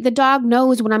 the dog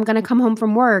knows when I'm going to come home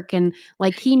from work and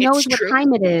like he it's knows what true.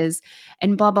 time it is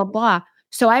and blah blah blah."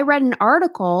 So I read an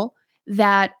article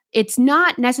that it's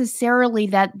not necessarily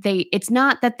that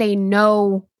they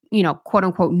know, quote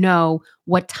unquote, know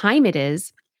what time it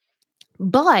is,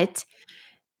 but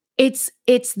it's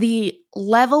the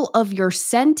level of your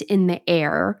scent in the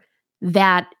air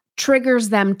that triggers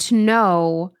them to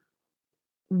know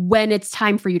when it's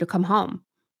time for you to come home.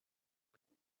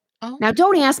 Oh, Now,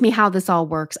 don't ask me how this all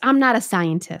works. I'm not a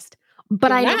scientist,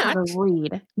 but you're I know how not. to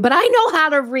read. But I know how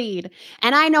to read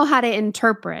and I know how to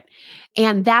interpret.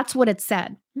 And that's what it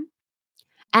said. And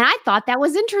I thought that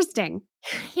was interesting.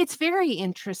 It's very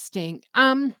interesting.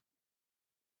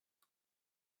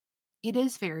 It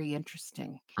is very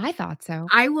interesting. I thought so.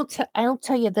 I'll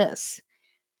tell you this.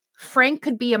 Frank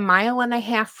could be a mile and a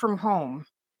half from home,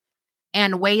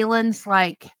 and Waylon's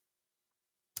like,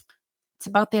 it's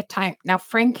about that time. Now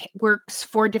Frank works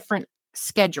 4 different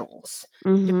schedules.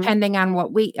 Mhm. Depending on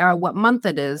what month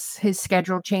it is, his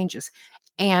schedule changes.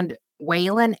 And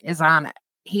Waylon is on it.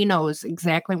 He knows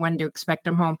exactly when to expect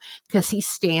him home because he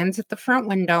stands at the front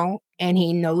window and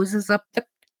he noses up the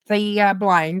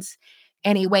blinds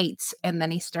and he waits and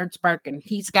then he starts barking.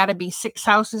 He's got to be 6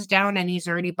 houses down and he's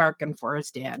already barking for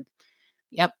his dad.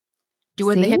 Yep.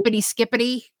 Doing the See? hippity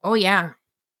skippity. Oh, yeah.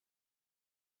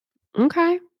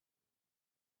 Okay.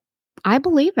 I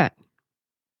believe it.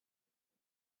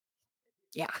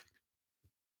 Yeah.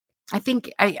 I think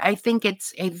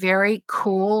it's a very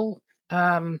cool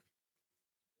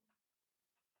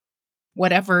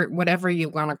whatever you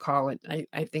want to call it.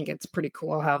 I think it's pretty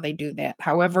cool how they do that.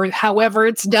 However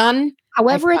it's done,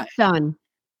 However it's done.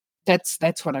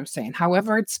 that's what I'm saying.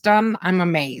 However it's done, I'm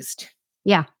amazed.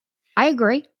 Yeah. I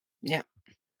agree. Yeah.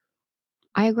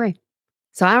 I agree.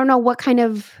 So I don't know what kind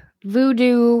of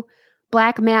voodoo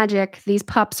black magic these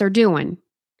pups are doing,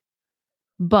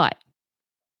 but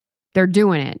they're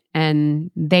doing it and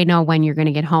they know when you're going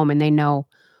to get home and they know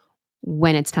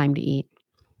when it's time to eat.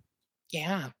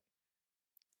 Yeah.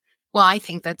 Well, I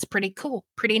think that's pretty cool.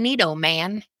 Pretty neato,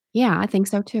 man. Yeah, I think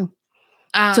so too.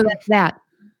 So Um, that's that.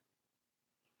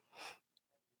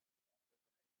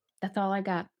 That's all I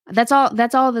got. That's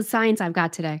all the science I've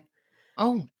got today.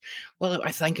 oh, well,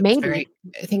 I think Maybe.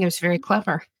 I think it was very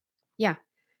clever. Yeah.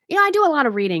 I do a lot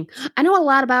of reading. I know a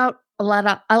lot about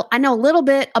I know a little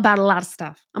bit about a lot of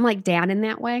stuff. I'm like dad in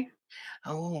that way.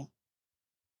 Oh,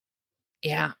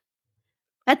 yeah.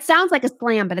 That sounds like a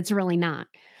slam, but it's really not.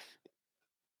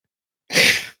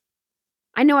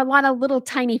 I know a lot of little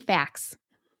tiny facts.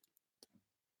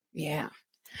 Yeah.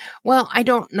 Well, I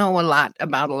don't know a lot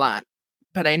about a lot,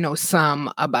 but I know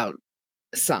some about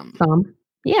some. Some.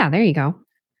 Yeah, there you go.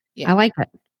 Yeah. I like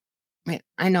it.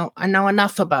 I know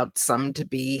enough about some to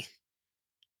be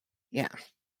yeah.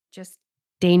 Just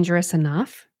dangerous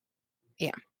enough.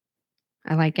 Yeah.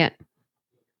 I like it.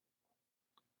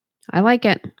 I like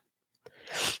it.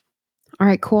 All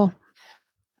right, cool.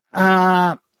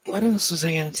 What else was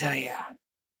I going to tell you?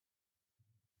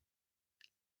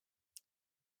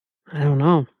 I don't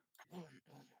know.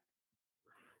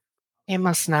 It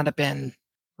must not have been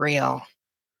real,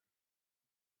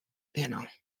 you know.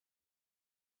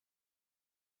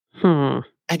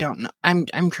 I don't know.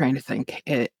 I'm trying to think.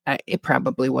 It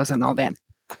probably wasn't all that.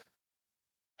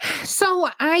 So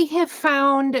I have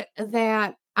found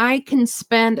that I can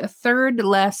spend a third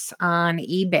less on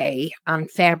eBay on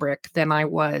fabric than I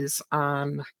was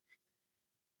on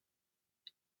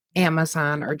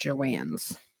Amazon or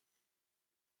Joann's.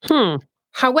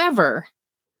 However,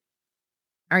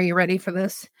 are you ready for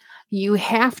this? You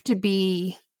have to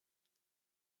be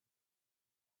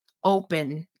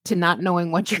open to not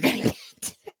knowing what you're going to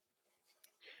get.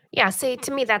 Yeah, see,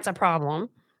 to me that's a problem.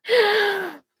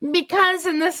 Because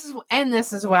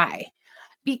this is why.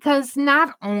 Because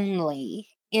not only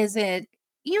is it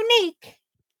unique,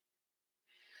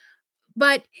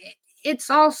 but it's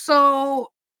also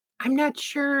I'm not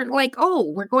sure like,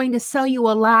 oh, we're going to sell you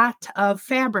a lot of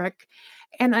fabric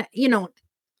and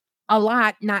a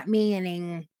lot not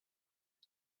meaning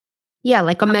Yeah,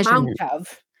 like a amount measurement.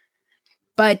 of,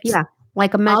 but Yeah,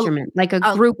 like a measurement, like a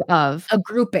group of. a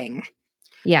grouping.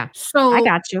 Yeah, I So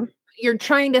got you. you're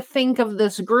trying to think of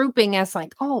this grouping as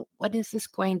like, oh, what is this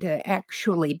going to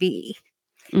actually be?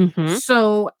 Mm-hmm.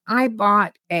 So I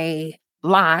bought a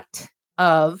lot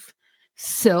of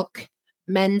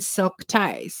men's silk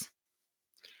ties.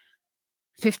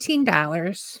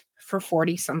 $15 for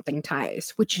 40 something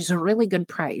ties, which is a really good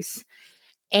price.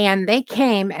 And they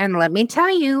came, and let me tell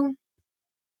you,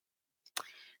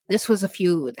 this was a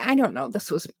few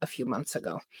months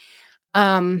ago.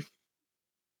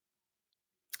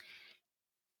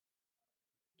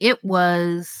 It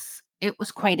was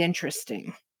quite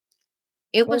interesting.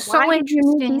 It was Why so did you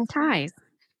need interesting. these ties?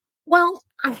 Well,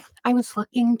 I was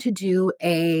looking to do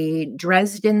a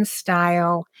Dresden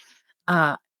style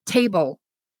table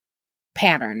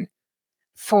pattern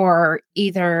for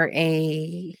either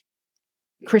a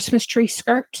Christmas tree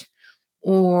skirt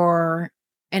or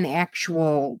an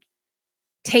actual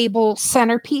table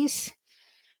centerpiece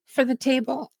for the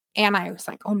table. And I was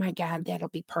like, oh my God, that'll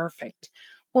be perfect.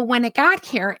 Well, when it got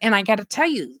here, and I got to tell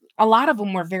you, a lot of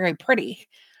them were very pretty,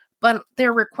 but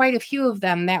there were quite a few of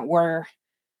them that were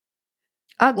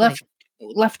Ugly.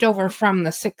 left over from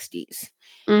the 60s.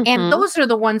 And Mhm. those are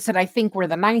the ones that I think were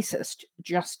the nicest,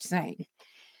 just saying.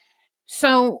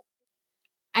 So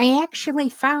I actually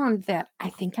found that I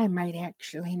think I might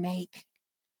actually make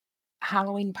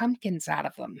Halloween pumpkins out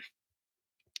of them.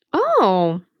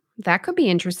 Oh, that could be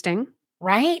interesting.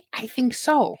 Right? I think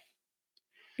so.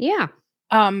 Yeah.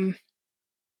 Um,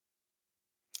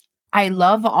 I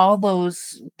love all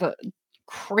the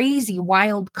crazy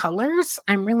wild colors.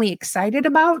 I'm really excited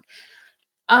about.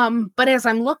 But as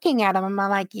I'm looking at them, I'm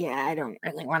like, yeah, I don't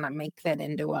really want to make that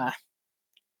into a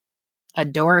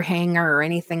door hanger or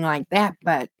anything like that.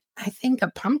 But I think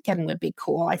a pumpkin would be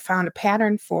cool. I found a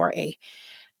pattern for a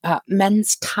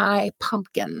men's tie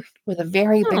pumpkin with a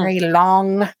very, Oh, very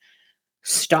long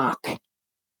stalk.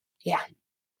 Yeah,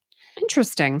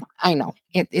 interesting. I know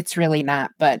it's really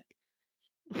not, but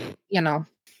you know,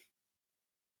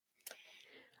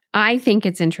 I think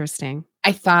it's interesting.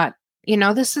 I thought,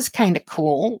 this is kind of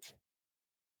cool.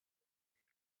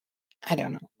 I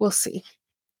don't know. We'll see.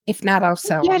 If not, I'll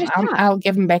sell Yeah, them. just shot. I'll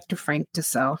give them back to Frank to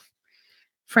sell.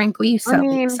 Frank, will you I sell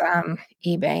these mean, on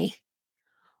eBay?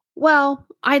 well,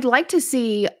 I'd like to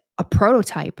see a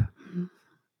prototype.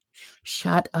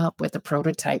 Shut up with the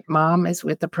prototype. Mom is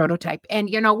with the prototype. And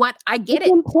you know what? I get It's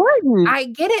it. important. I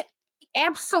get it.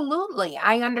 Absolutely.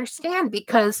 I understand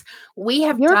because we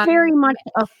have You're done, very much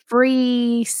a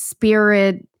free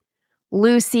spirit,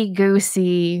 loosey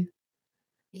goosey.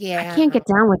 I yeah. can't get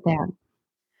down with that.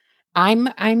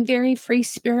 I'm very free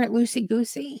spirit, loosey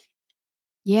goosey.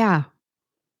 Yeah.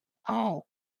 Oh.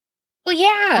 Well, I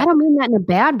yeah. don't mean that in a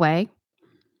bad way.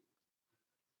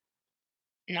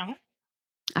 No.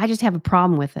 I just have a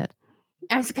problem with it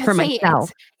I was gonna for say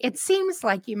myself. it seems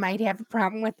like you might have a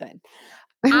problem with it.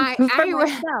 For I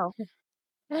myself.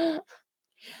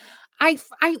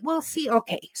 I will see.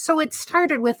 Okay, so it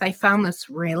started with I found this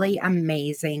really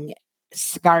amazing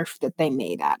scarf that they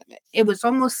made out of it. It was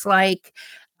almost like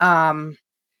um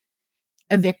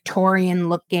a Victorian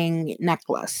looking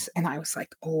necklace, and I was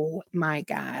like, "Oh my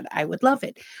God, I would love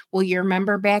it." Well, you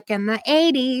remember back in the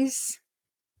 80s,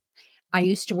 I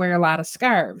used to wear a lot of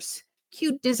scarves,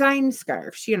 cute design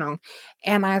scarves.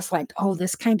 And I was like, "Oh,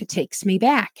 this kind of takes me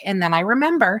back." And then I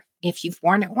remember if you've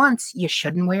worn it once, you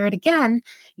shouldn't wear it again.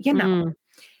 Mm,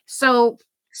 So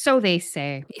so they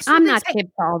say. so I'm they not say, hip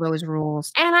to all those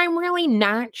rules. and I'm really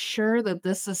not sure that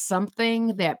this is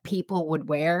something that people would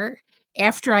wear.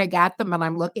 After I got them and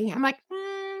I'm looking, I'm like,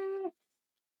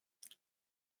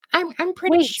 I'm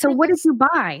pretty Wait, so sure what did this you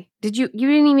buy? You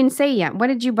didn't even say yet. What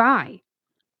did you buy?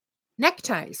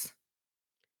 neckties.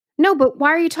 No, but why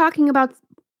are you talking about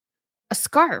a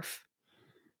scarf?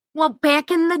 Well,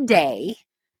 back in the day,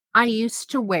 I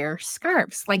used to wear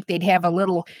scarves. Like they'd have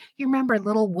you remember a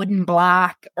little wooden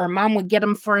block, or mom would get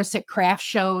them for us at craft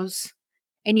shows,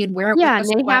 and you'd wear it with Yeah, a and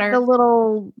they have sweater, the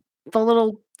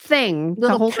little thing to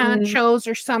little hold them. ponchos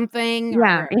or something,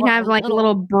 Yeah, it or have like a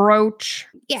little brooch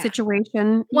yeah.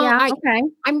 situation. Well, Yeah, okay.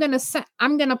 I'm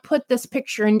gonna put this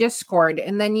picture in Discord,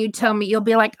 and then you tell me you'll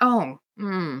be like, oh,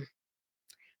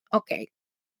 okay,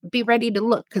 be ready to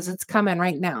look because it's coming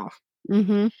right now.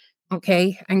 Mm-hmm.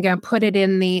 Okay, I'm gonna put it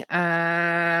in the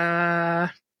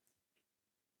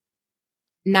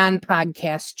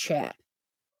non-podcast chat.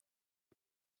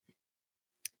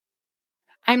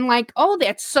 I'm like, oh,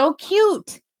 that's so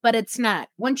cute, but it's not.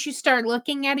 Once you start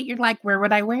looking at it, you're like, where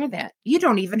would I wear that? You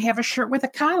don't even have a shirt with a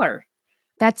collar.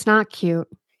 That's not cute.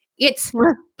 It's,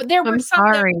 but there were I'm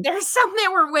sorry. there's some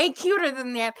that were way cuter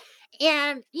than that.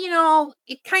 And,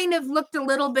 it kind of looked a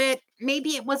little bit, maybe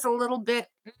it was a little bit,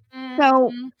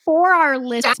 So for our Dr.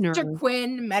 listeners,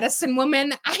 Quinn, medicine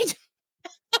woman.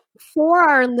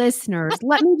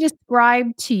 let me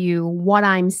describe to you what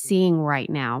I'm seeing right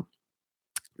now.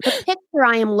 The picture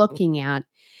I am looking at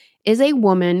is a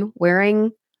woman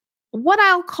wearing what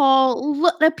I'll call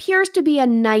appears to be a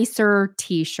nicer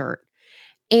t-shirt.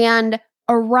 And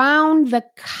around the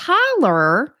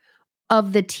collar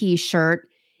of the t-shirt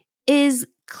is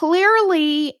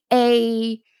clearly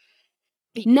a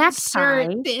necktie.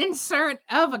 The insert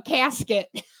of a casket.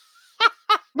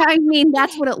 I mean,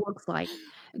 that's what it looks like.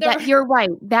 That you're right.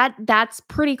 That's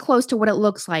pretty close to what it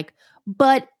looks like.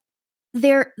 But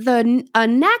a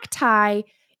necktie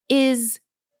is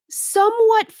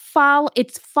somewhat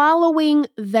it's following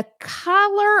the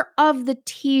collar of the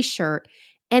t-shirt,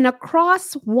 and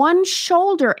across one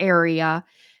shoulder area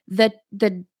the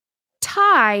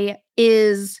tie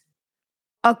is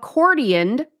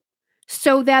accordioned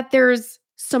so that there's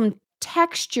some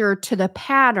texture to the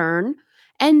pattern,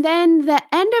 and then the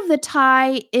end of the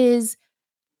tie is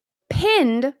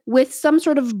pinned with some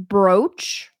sort of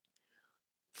brooch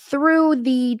through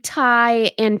the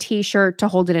tie and t-shirt to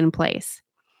hold it in place.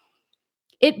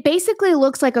 It basically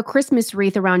looks like a Christmas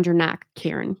wreath around your neck,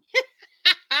 Karen.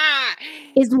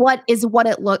 is what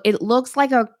it looks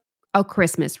like a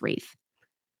Christmas wreath.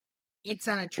 It's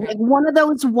on a tree. Like one of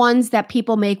those ones that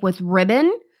people make with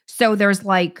ribbon. So there's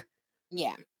like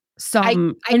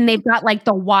some and they've got like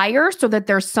the wire so that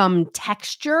there's some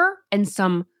texture and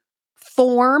some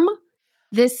form.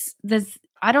 This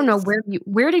I don't know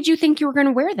where did you think you were going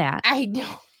to wear that? I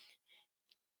know.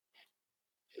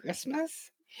 Christmas.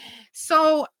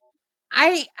 So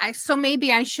so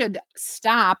maybe I should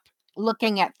stop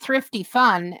looking at Thrifty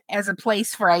Fun as a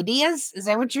place for ideas. Is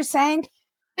that what you're saying?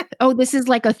 Oh, this is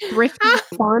like a Thrifty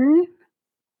Fun?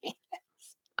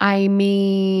 I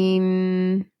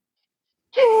mean,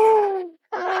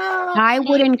 I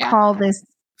wouldn't call this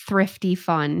Thrifty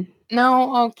Fun.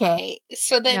 No, okay.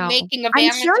 So then making a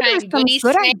I'm sure there's some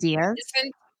good ideas.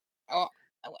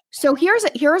 So here's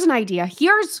an idea.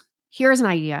 Here's an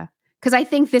idea, because I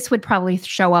think this would probably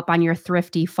show up on your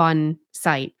Thrifty Fun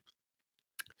site.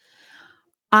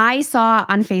 I saw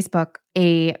on Facebook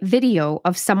a video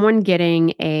of someone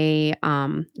getting a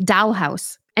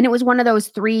dollhouse, and it was one of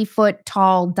those 3-foot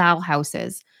tall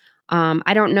dollhouses.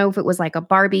 I don't know if it was like a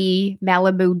Barbie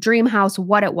Malibu dream house,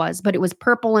 what it was, but it was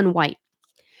purple and white.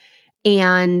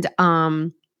 And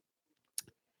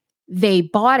they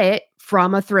bought it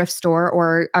from a thrift store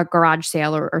or a garage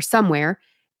sale or somewhere,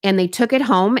 and they took it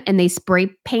home and they spray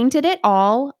painted it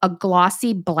all a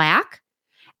glossy black.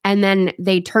 And then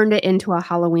they turned it into a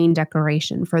Halloween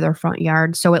decoration for their front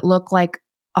yard. So it looked like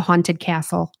a haunted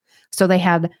castle. So they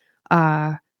had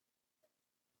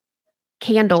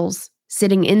candles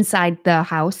sitting inside the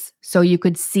house so you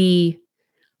could see.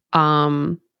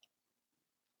 There's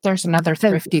another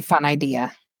Thrifty Fun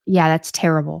idea. Yeah, that's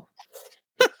terrible.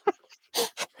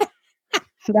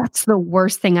 That's the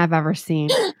worst thing I've ever seen.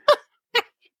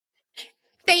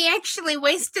 They actually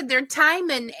wasted their time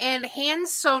and hand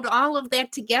sewed all of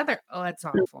that together. Oh, that's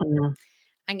awful. Mm-hmm.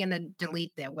 I'm going to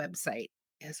delete that website.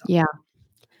 Yeah.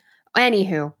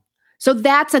 Anywho, so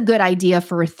that's a good idea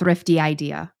for a thrifty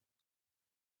idea.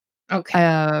 Okay.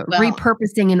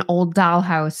 Repurposing an old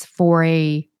dollhouse for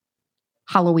a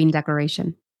Halloween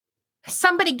decoration.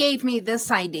 Somebody gave me this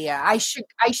idea. I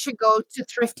should go to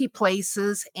thrifty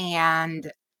places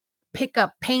and pick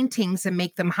up paintings and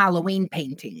make them Halloween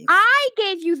paintings. I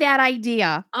gave you that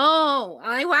idea. Oh,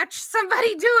 I watched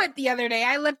somebody do it the other day.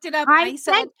 I looked it up. I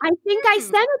think I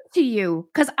sent it to you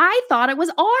because I thought it was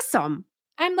awesome.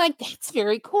 I'm like, that's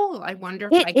very cool. I wonder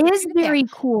if it is very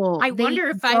cool. I wonder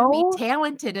if I'd be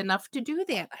talented enough to do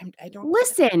that. I don't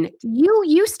listen. You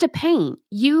used to paint.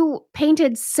 You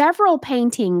painted several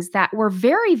paintings that were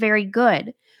very, very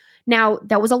good. Now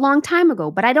that was a long time ago,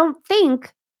 but I don't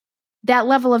think that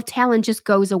level of talent just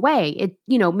goes away. It,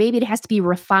 maybe it has to be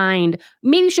refined.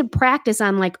 Maybe you should practice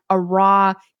on like a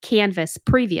raw canvas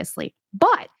previously.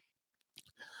 But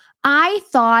I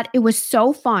thought it was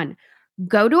so fun.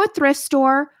 Go to a thrift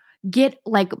store, get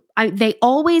they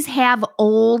always have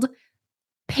old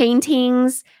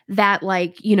paintings that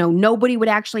nobody would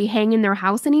actually hang in their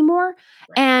house anymore.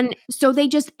 Right. And so they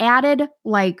just added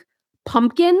like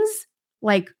pumpkins,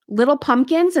 like little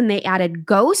pumpkins, and they added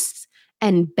ghosts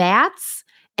and bats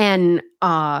and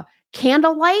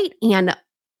candlelight and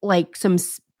like some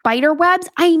spider webs.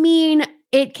 I mean,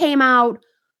 it came out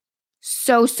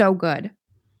so good.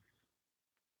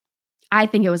 I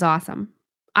think it was awesome.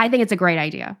 I think it's a great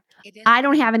idea. I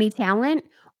don't have any talent,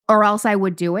 or else I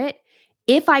would do it.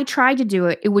 If I tried to do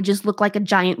it, it would just look like a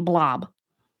giant blob.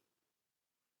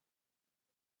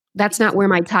 That's not where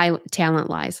my talent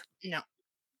lies. No.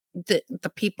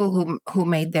 The people who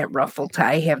made that ruffle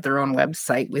tie have their own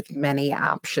website with many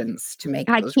options to make.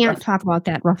 I can't talk about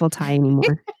that ruffle tie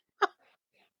anymore.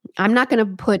 I'm not going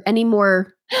to put any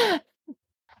more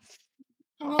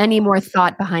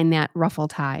thought behind that ruffle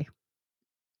tie.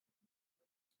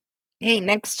 Hey,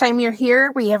 next time you're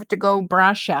here, we have to go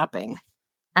bra shopping.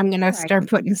 I'm going to start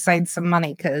putting aside some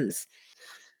money because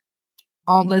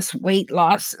all this weight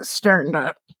loss is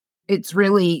it's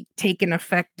really taking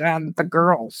effect on the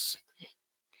girls.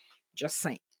 Just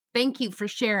saying. Thank you for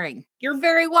sharing. You're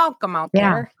very welcome out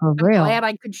Yeah, there. for I'm real. glad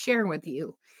I could share with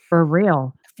you. For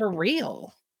real. For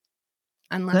real.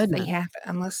 Unless they Goodness.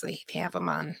 have them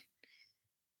on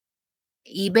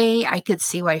eBay, I could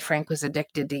see why Frank was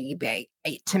addicted to eBay.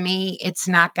 To me, it's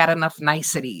not got enough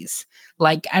niceties.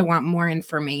 Like, I want more There's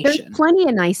information. plenty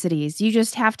of niceties. You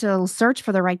just have to search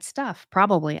for the right stuff,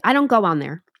 probably. I don't go on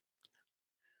there.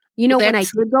 You know, when I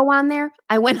That's did go on there,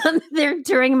 I went on there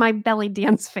during my belly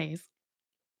dance phase.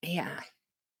 yeah.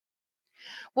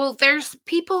 Well, there's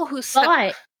people who sell.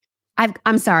 But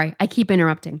I'm sorry, I keep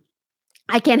interrupting.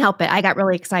 I can't help it. I got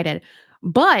really excited.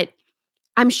 But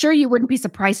I'm sure you wouldn't be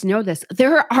surprised to know this.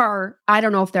 There are, I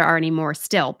don't know if there are any more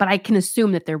still, but I can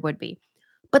assume that there would be.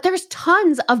 But there's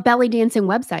tons of belly dancing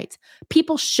websites.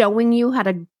 People showing you how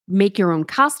to make your own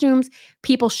costumes,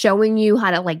 people showing you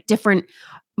how to like different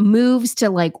moves to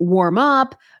like warm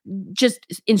up, just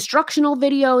instructional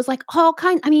videos, like all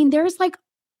kinds. I mean, there's like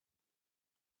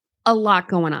a lot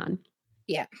going on.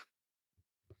 Yeah.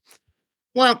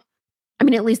 Well, I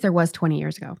mean, at least there was 20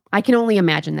 years ago. I can only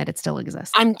imagine that it still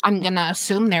exists. I'm gonna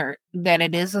assume that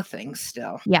it is a thing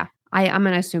still. Yeah, I'm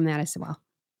going to assume that as well.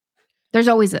 There's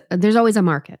always a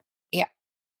market. Yeah.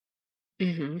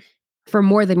 Mm-hmm. For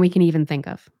more than we can even think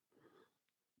of.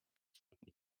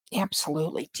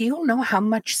 Absolutely. Do you know how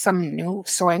much some new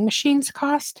sewing machines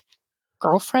cost,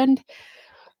 girlfriend?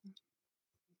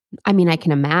 I mean, I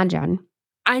can imagine.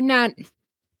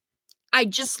 I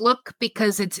just look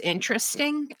because it's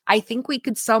interesting. I think we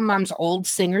could sell Mom's old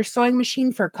Singer sewing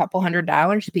machine for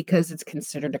 $200 because it's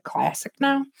considered a classic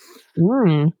now.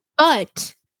 Mm.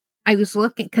 But I was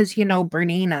looking because,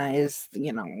 Bernina is,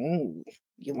 ooh,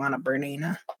 you want a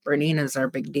Bernina? Bernina's our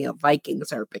big deal.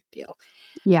 Vikings are a big deal.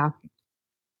 Yeah.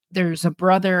 There's a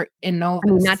brother in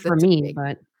Novus. I mean, not for me,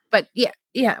 but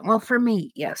yeah. Well, for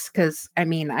me, yes, because I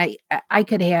mean, I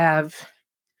could have.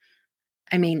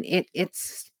 I mean,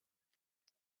 it's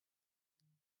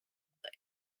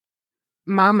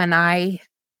Mom and I.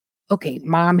 Okay,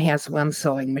 Mom has one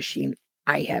sewing machine.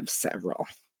 I have several.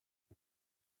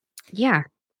 Yeah,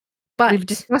 but we've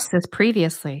discussed this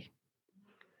previously.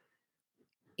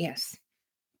 Yes,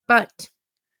 but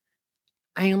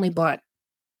I only bought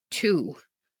 2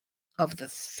 of the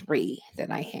 3 that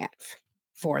I have.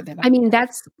 4 that I mean,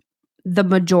 that's the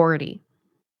majority.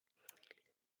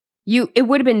 It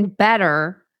would have been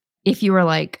better if you were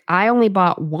like, I only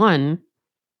bought 1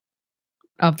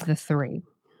 of the 3.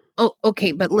 Oh,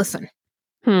 okay, but listen.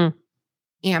 Aunt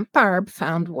Barb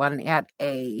found one at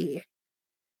a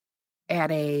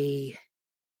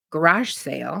garage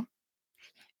sale,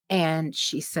 and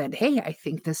she said, "Hey, I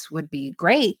think this would be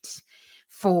great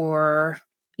for,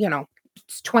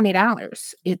 it's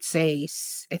 $20.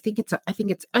 I think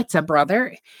it's a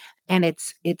brother, and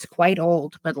it's quite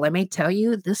old, but let me tell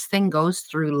you, this thing goes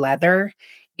through leather,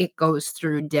 it goes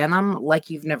through denim like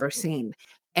you've never seen.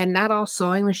 And not all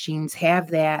sewing machines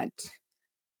have that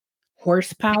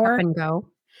horsepower. Up and go.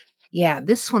 Yeah,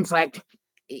 this one's like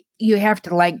you have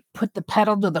to like put the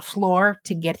pedal to the floor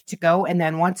to get it to go, and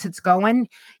then once it's going,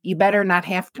 you better not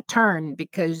have to turn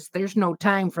because there's no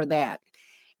time for that.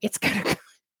 It's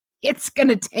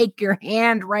gonna take your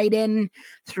hand right in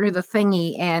through the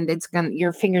thingy, and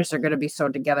your fingers are gonna be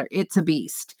sewed together. It's a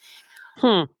beast.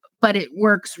 But it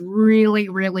works really,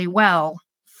 really well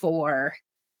for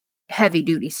heavy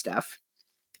duty stuff.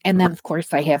 And then of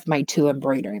course I have my 2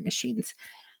 embroidery machines.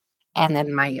 And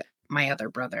then my other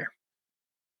brother.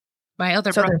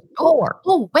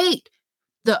 Oh, wait.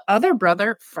 The other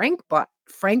brother, Frank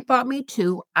bought me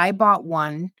 2. I bought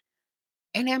 1.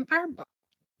 And Aunt Barb bought.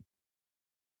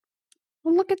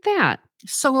 Well, look at that.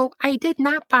 So I did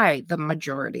not buy the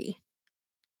majority.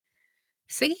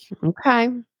 See? Okay.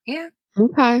 Yeah.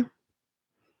 Okay.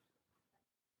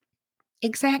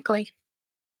 Exactly.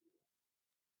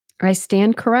 I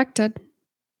stand corrected.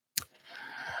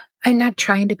 I'm not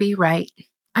trying to be right.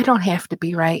 I don't have to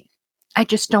be right. I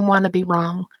just don't want to be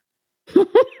wrong.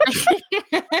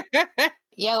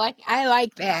 Yeah, I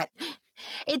like that.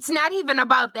 It's not even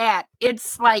about that.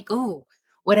 It's like, ooh,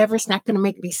 whatever's not going to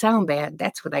make me sound bad.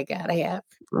 That's what I gotta have.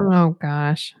 Oh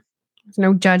gosh, there's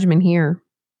no judgment here.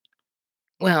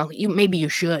 Well, maybe you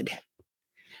should.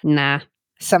 Nah.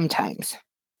 Sometimes.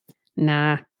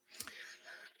 Nah.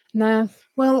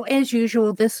 Well, as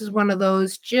usual, this is one of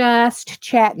those just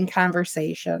chatting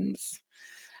conversations.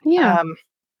 Yeah.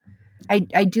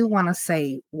 I do want to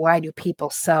say, why do people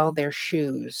sell their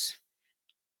shoes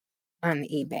on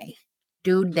eBay?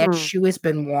 Dude, that shoe has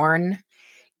been worn.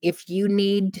 If you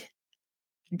need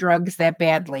drugs that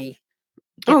badly,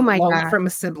 get oh my a loan God. from a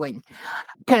sibling.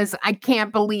 Because I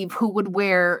can't believe who would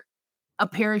wear a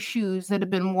pair of shoes that have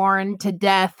been worn to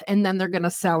death and then they're going to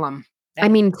sell them. I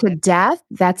mean, to death,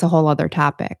 that's a whole other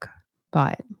topic,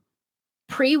 but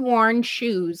Pre-worn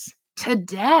shoes to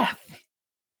death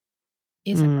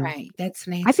isn't right. That's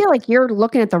nasty. I feel like you're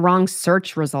looking at the wrong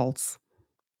search results.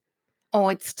 Oh,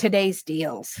 it's today's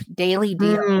deals, daily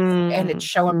deals, and it's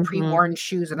showing pre-worn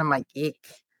shoes, and I'm like, ick.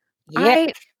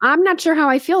 I'm not sure how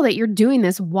I feel that you're doing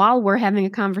this while we're having a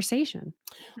conversation.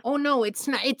 Oh no, it's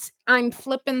not. I'm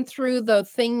flipping through the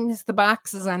things, the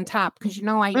boxes on top, because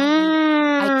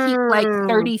I keep like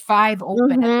 35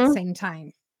 open at the same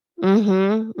time.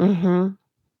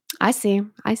 I see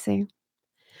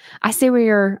where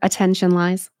your attention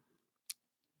lies.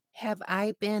 Have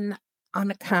I been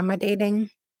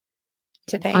unaccommodating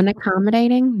today?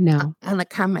 Unaccommodating? No.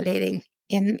 Unaccommodating.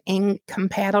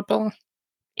 Incompatible?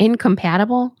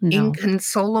 Incompatible? No.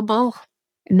 Inconsolable?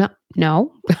 No.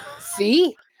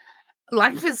 See?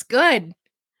 Life is good.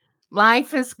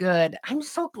 Life is good. I'm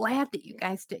so glad that you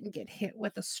guys didn't get hit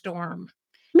with a storm.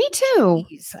 Me too.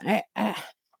 Please.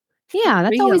 Yeah,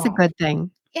 that's always a good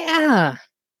thing. Yeah.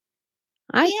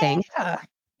 I think.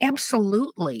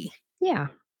 Absolutely. Yeah.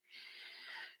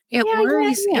 It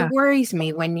worries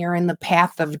me when you're in the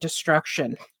path of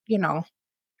destruction,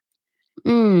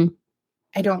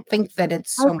 I don't think that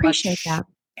it's so much. That.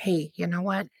 Hey, you know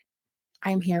what?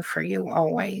 I'm here for you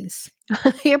always.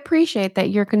 I appreciate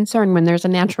that you're concerned when there's a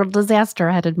natural disaster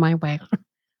headed my way.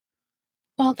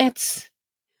 Well, that's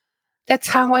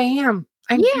how I am.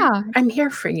 I'm here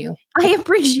for you. I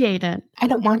appreciate it. I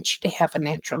don't want you to have a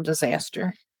natural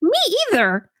disaster. Me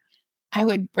either. I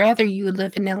would rather you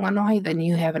live in Illinois than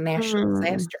you have a natural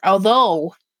disaster.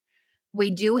 Although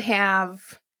we do have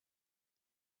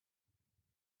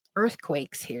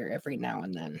earthquakes here every now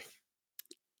and then.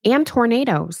 And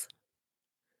tornadoes.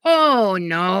 Oh,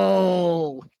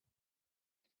 no.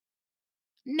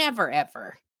 Never,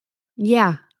 ever.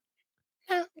 Yeah.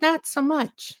 No, not so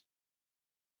much.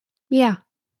 Yeah.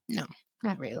 No,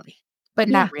 not really. But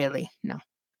not really. No.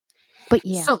 But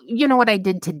yeah. So, you know what I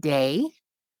did today?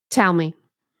 Tell me.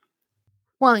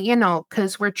 Well,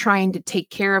 because we're trying to take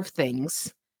care of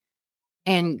things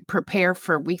and prepare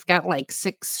we've got like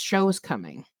 6 shows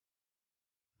coming.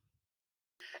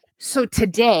 So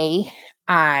today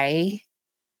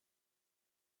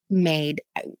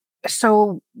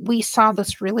we saw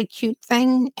this really cute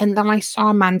thing, and then I saw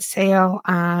them on sale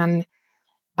on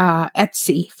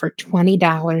Etsy for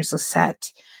 $20 a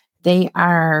set. They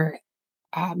are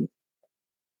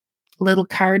little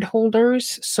card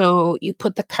holders. So you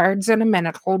put the cards in them and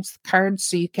it holds the cards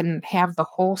so you can have the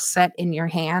whole set in your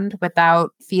hand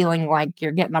without feeling like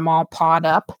you're getting them all pawed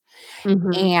up.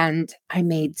 And I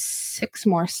made 6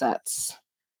 more sets.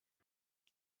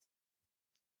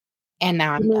 And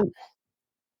now I'm done.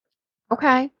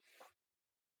 Okay.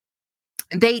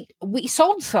 We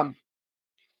sold some.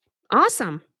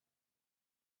 Awesome.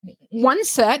 1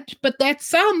 set, but that's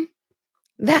some.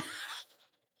 The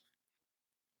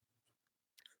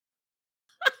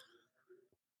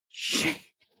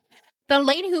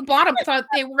lady who bought them thought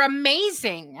they were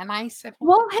amazing. And I said,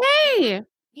 well, hey.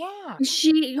 Yeah.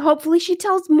 Hopefully she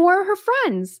tells more of her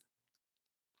friends.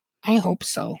 I hope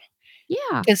so.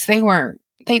 Yeah. Because they were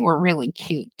really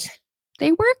cute.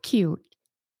 They were cute.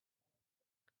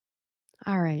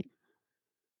 All right.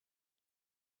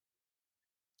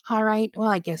 Well,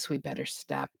 I guess we better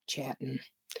stop chatting.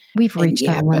 We've reached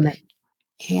that limit.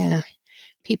 Yeah.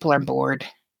 People are bored.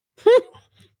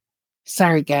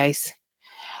 Sorry, guys.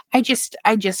 I just,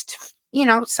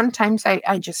 sometimes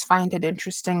I just find it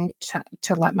interesting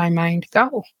to let my mind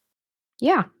go.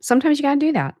 Yeah. Sometimes you got to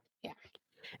do that. Yeah.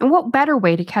 And what better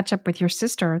way to catch up with your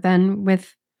sister than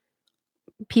with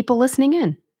people listening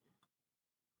in?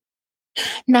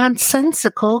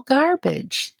 Nonsensical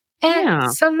garbage. Yeah.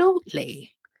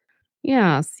 Absolutely.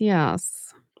 Yes.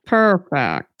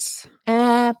 Perfect.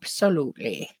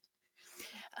 Absolutely.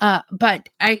 But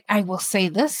I will say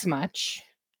this much.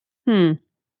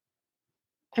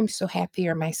 I'm so happy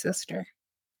you're my sister.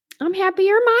 I'm happy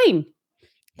you're mine.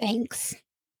 Thanks.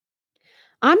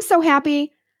 I'm so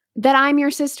happy that I'm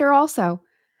your sister also,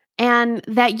 and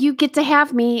that you get to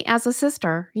have me as a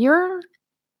sister. You're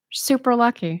super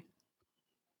lucky.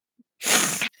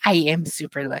 I am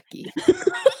super lucky.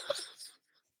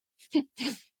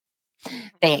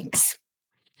 Thanks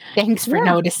for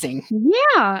noticing.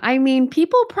 Yeah. I mean,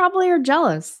 people probably are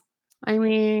jealous. I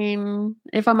mean,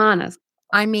 if I'm honest.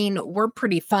 I mean, we're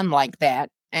pretty fun like that.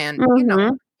 And,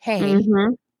 hey.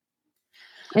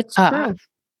 It's true.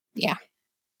 Yeah.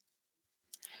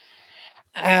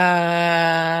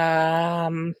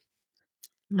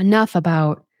 Enough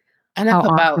about how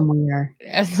awesome we are.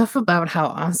 Enough about how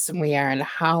awesome we are and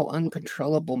how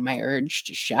uncontrollable my urge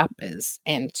to shop is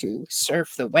and to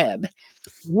surf the web.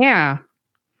 Yeah.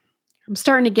 I'm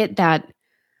starting to get that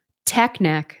tech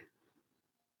neck.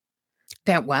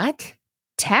 That what?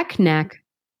 Tech neck.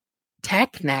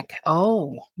 Tech neck.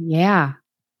 Oh. Yeah.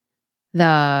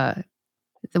 The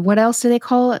what else do they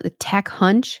call it? The tech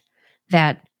hunch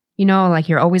that, like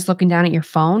you're always looking down at your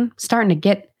phone. Starting to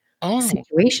get a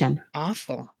situation.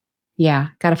 Awful. Yeah.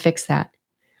 Got to fix that.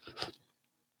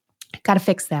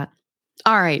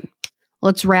 All right.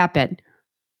 Let's wrap it.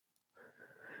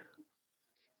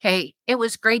 Hey, it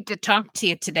was great to talk to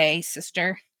you today,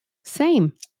 sister.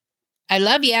 Same. I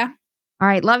love you. All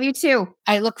right. Love you too.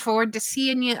 I look forward to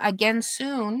seeing you again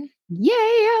soon.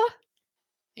 Yeah.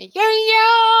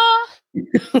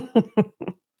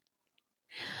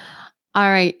 All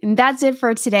right. And that's it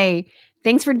for today.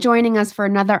 Thanks for joining us for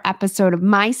another episode of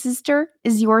My Sister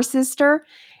is Your Sister.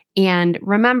 And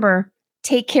remember,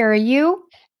 take care of you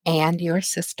and your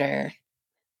sister.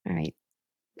 All right.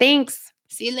 Thanks.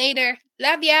 See you later.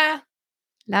 Love ya.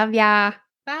 Love ya.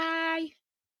 Bye.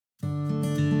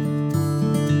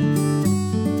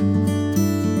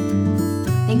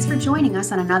 Thanks for joining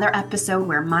us on another episode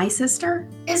where My Sister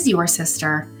is Your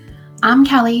Sister. I'm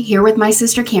Kelly, here with my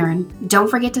sister Karen. Don't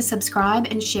forget to subscribe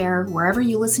and share wherever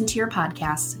you listen to your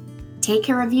podcasts. Take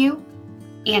care of you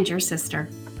and your sister.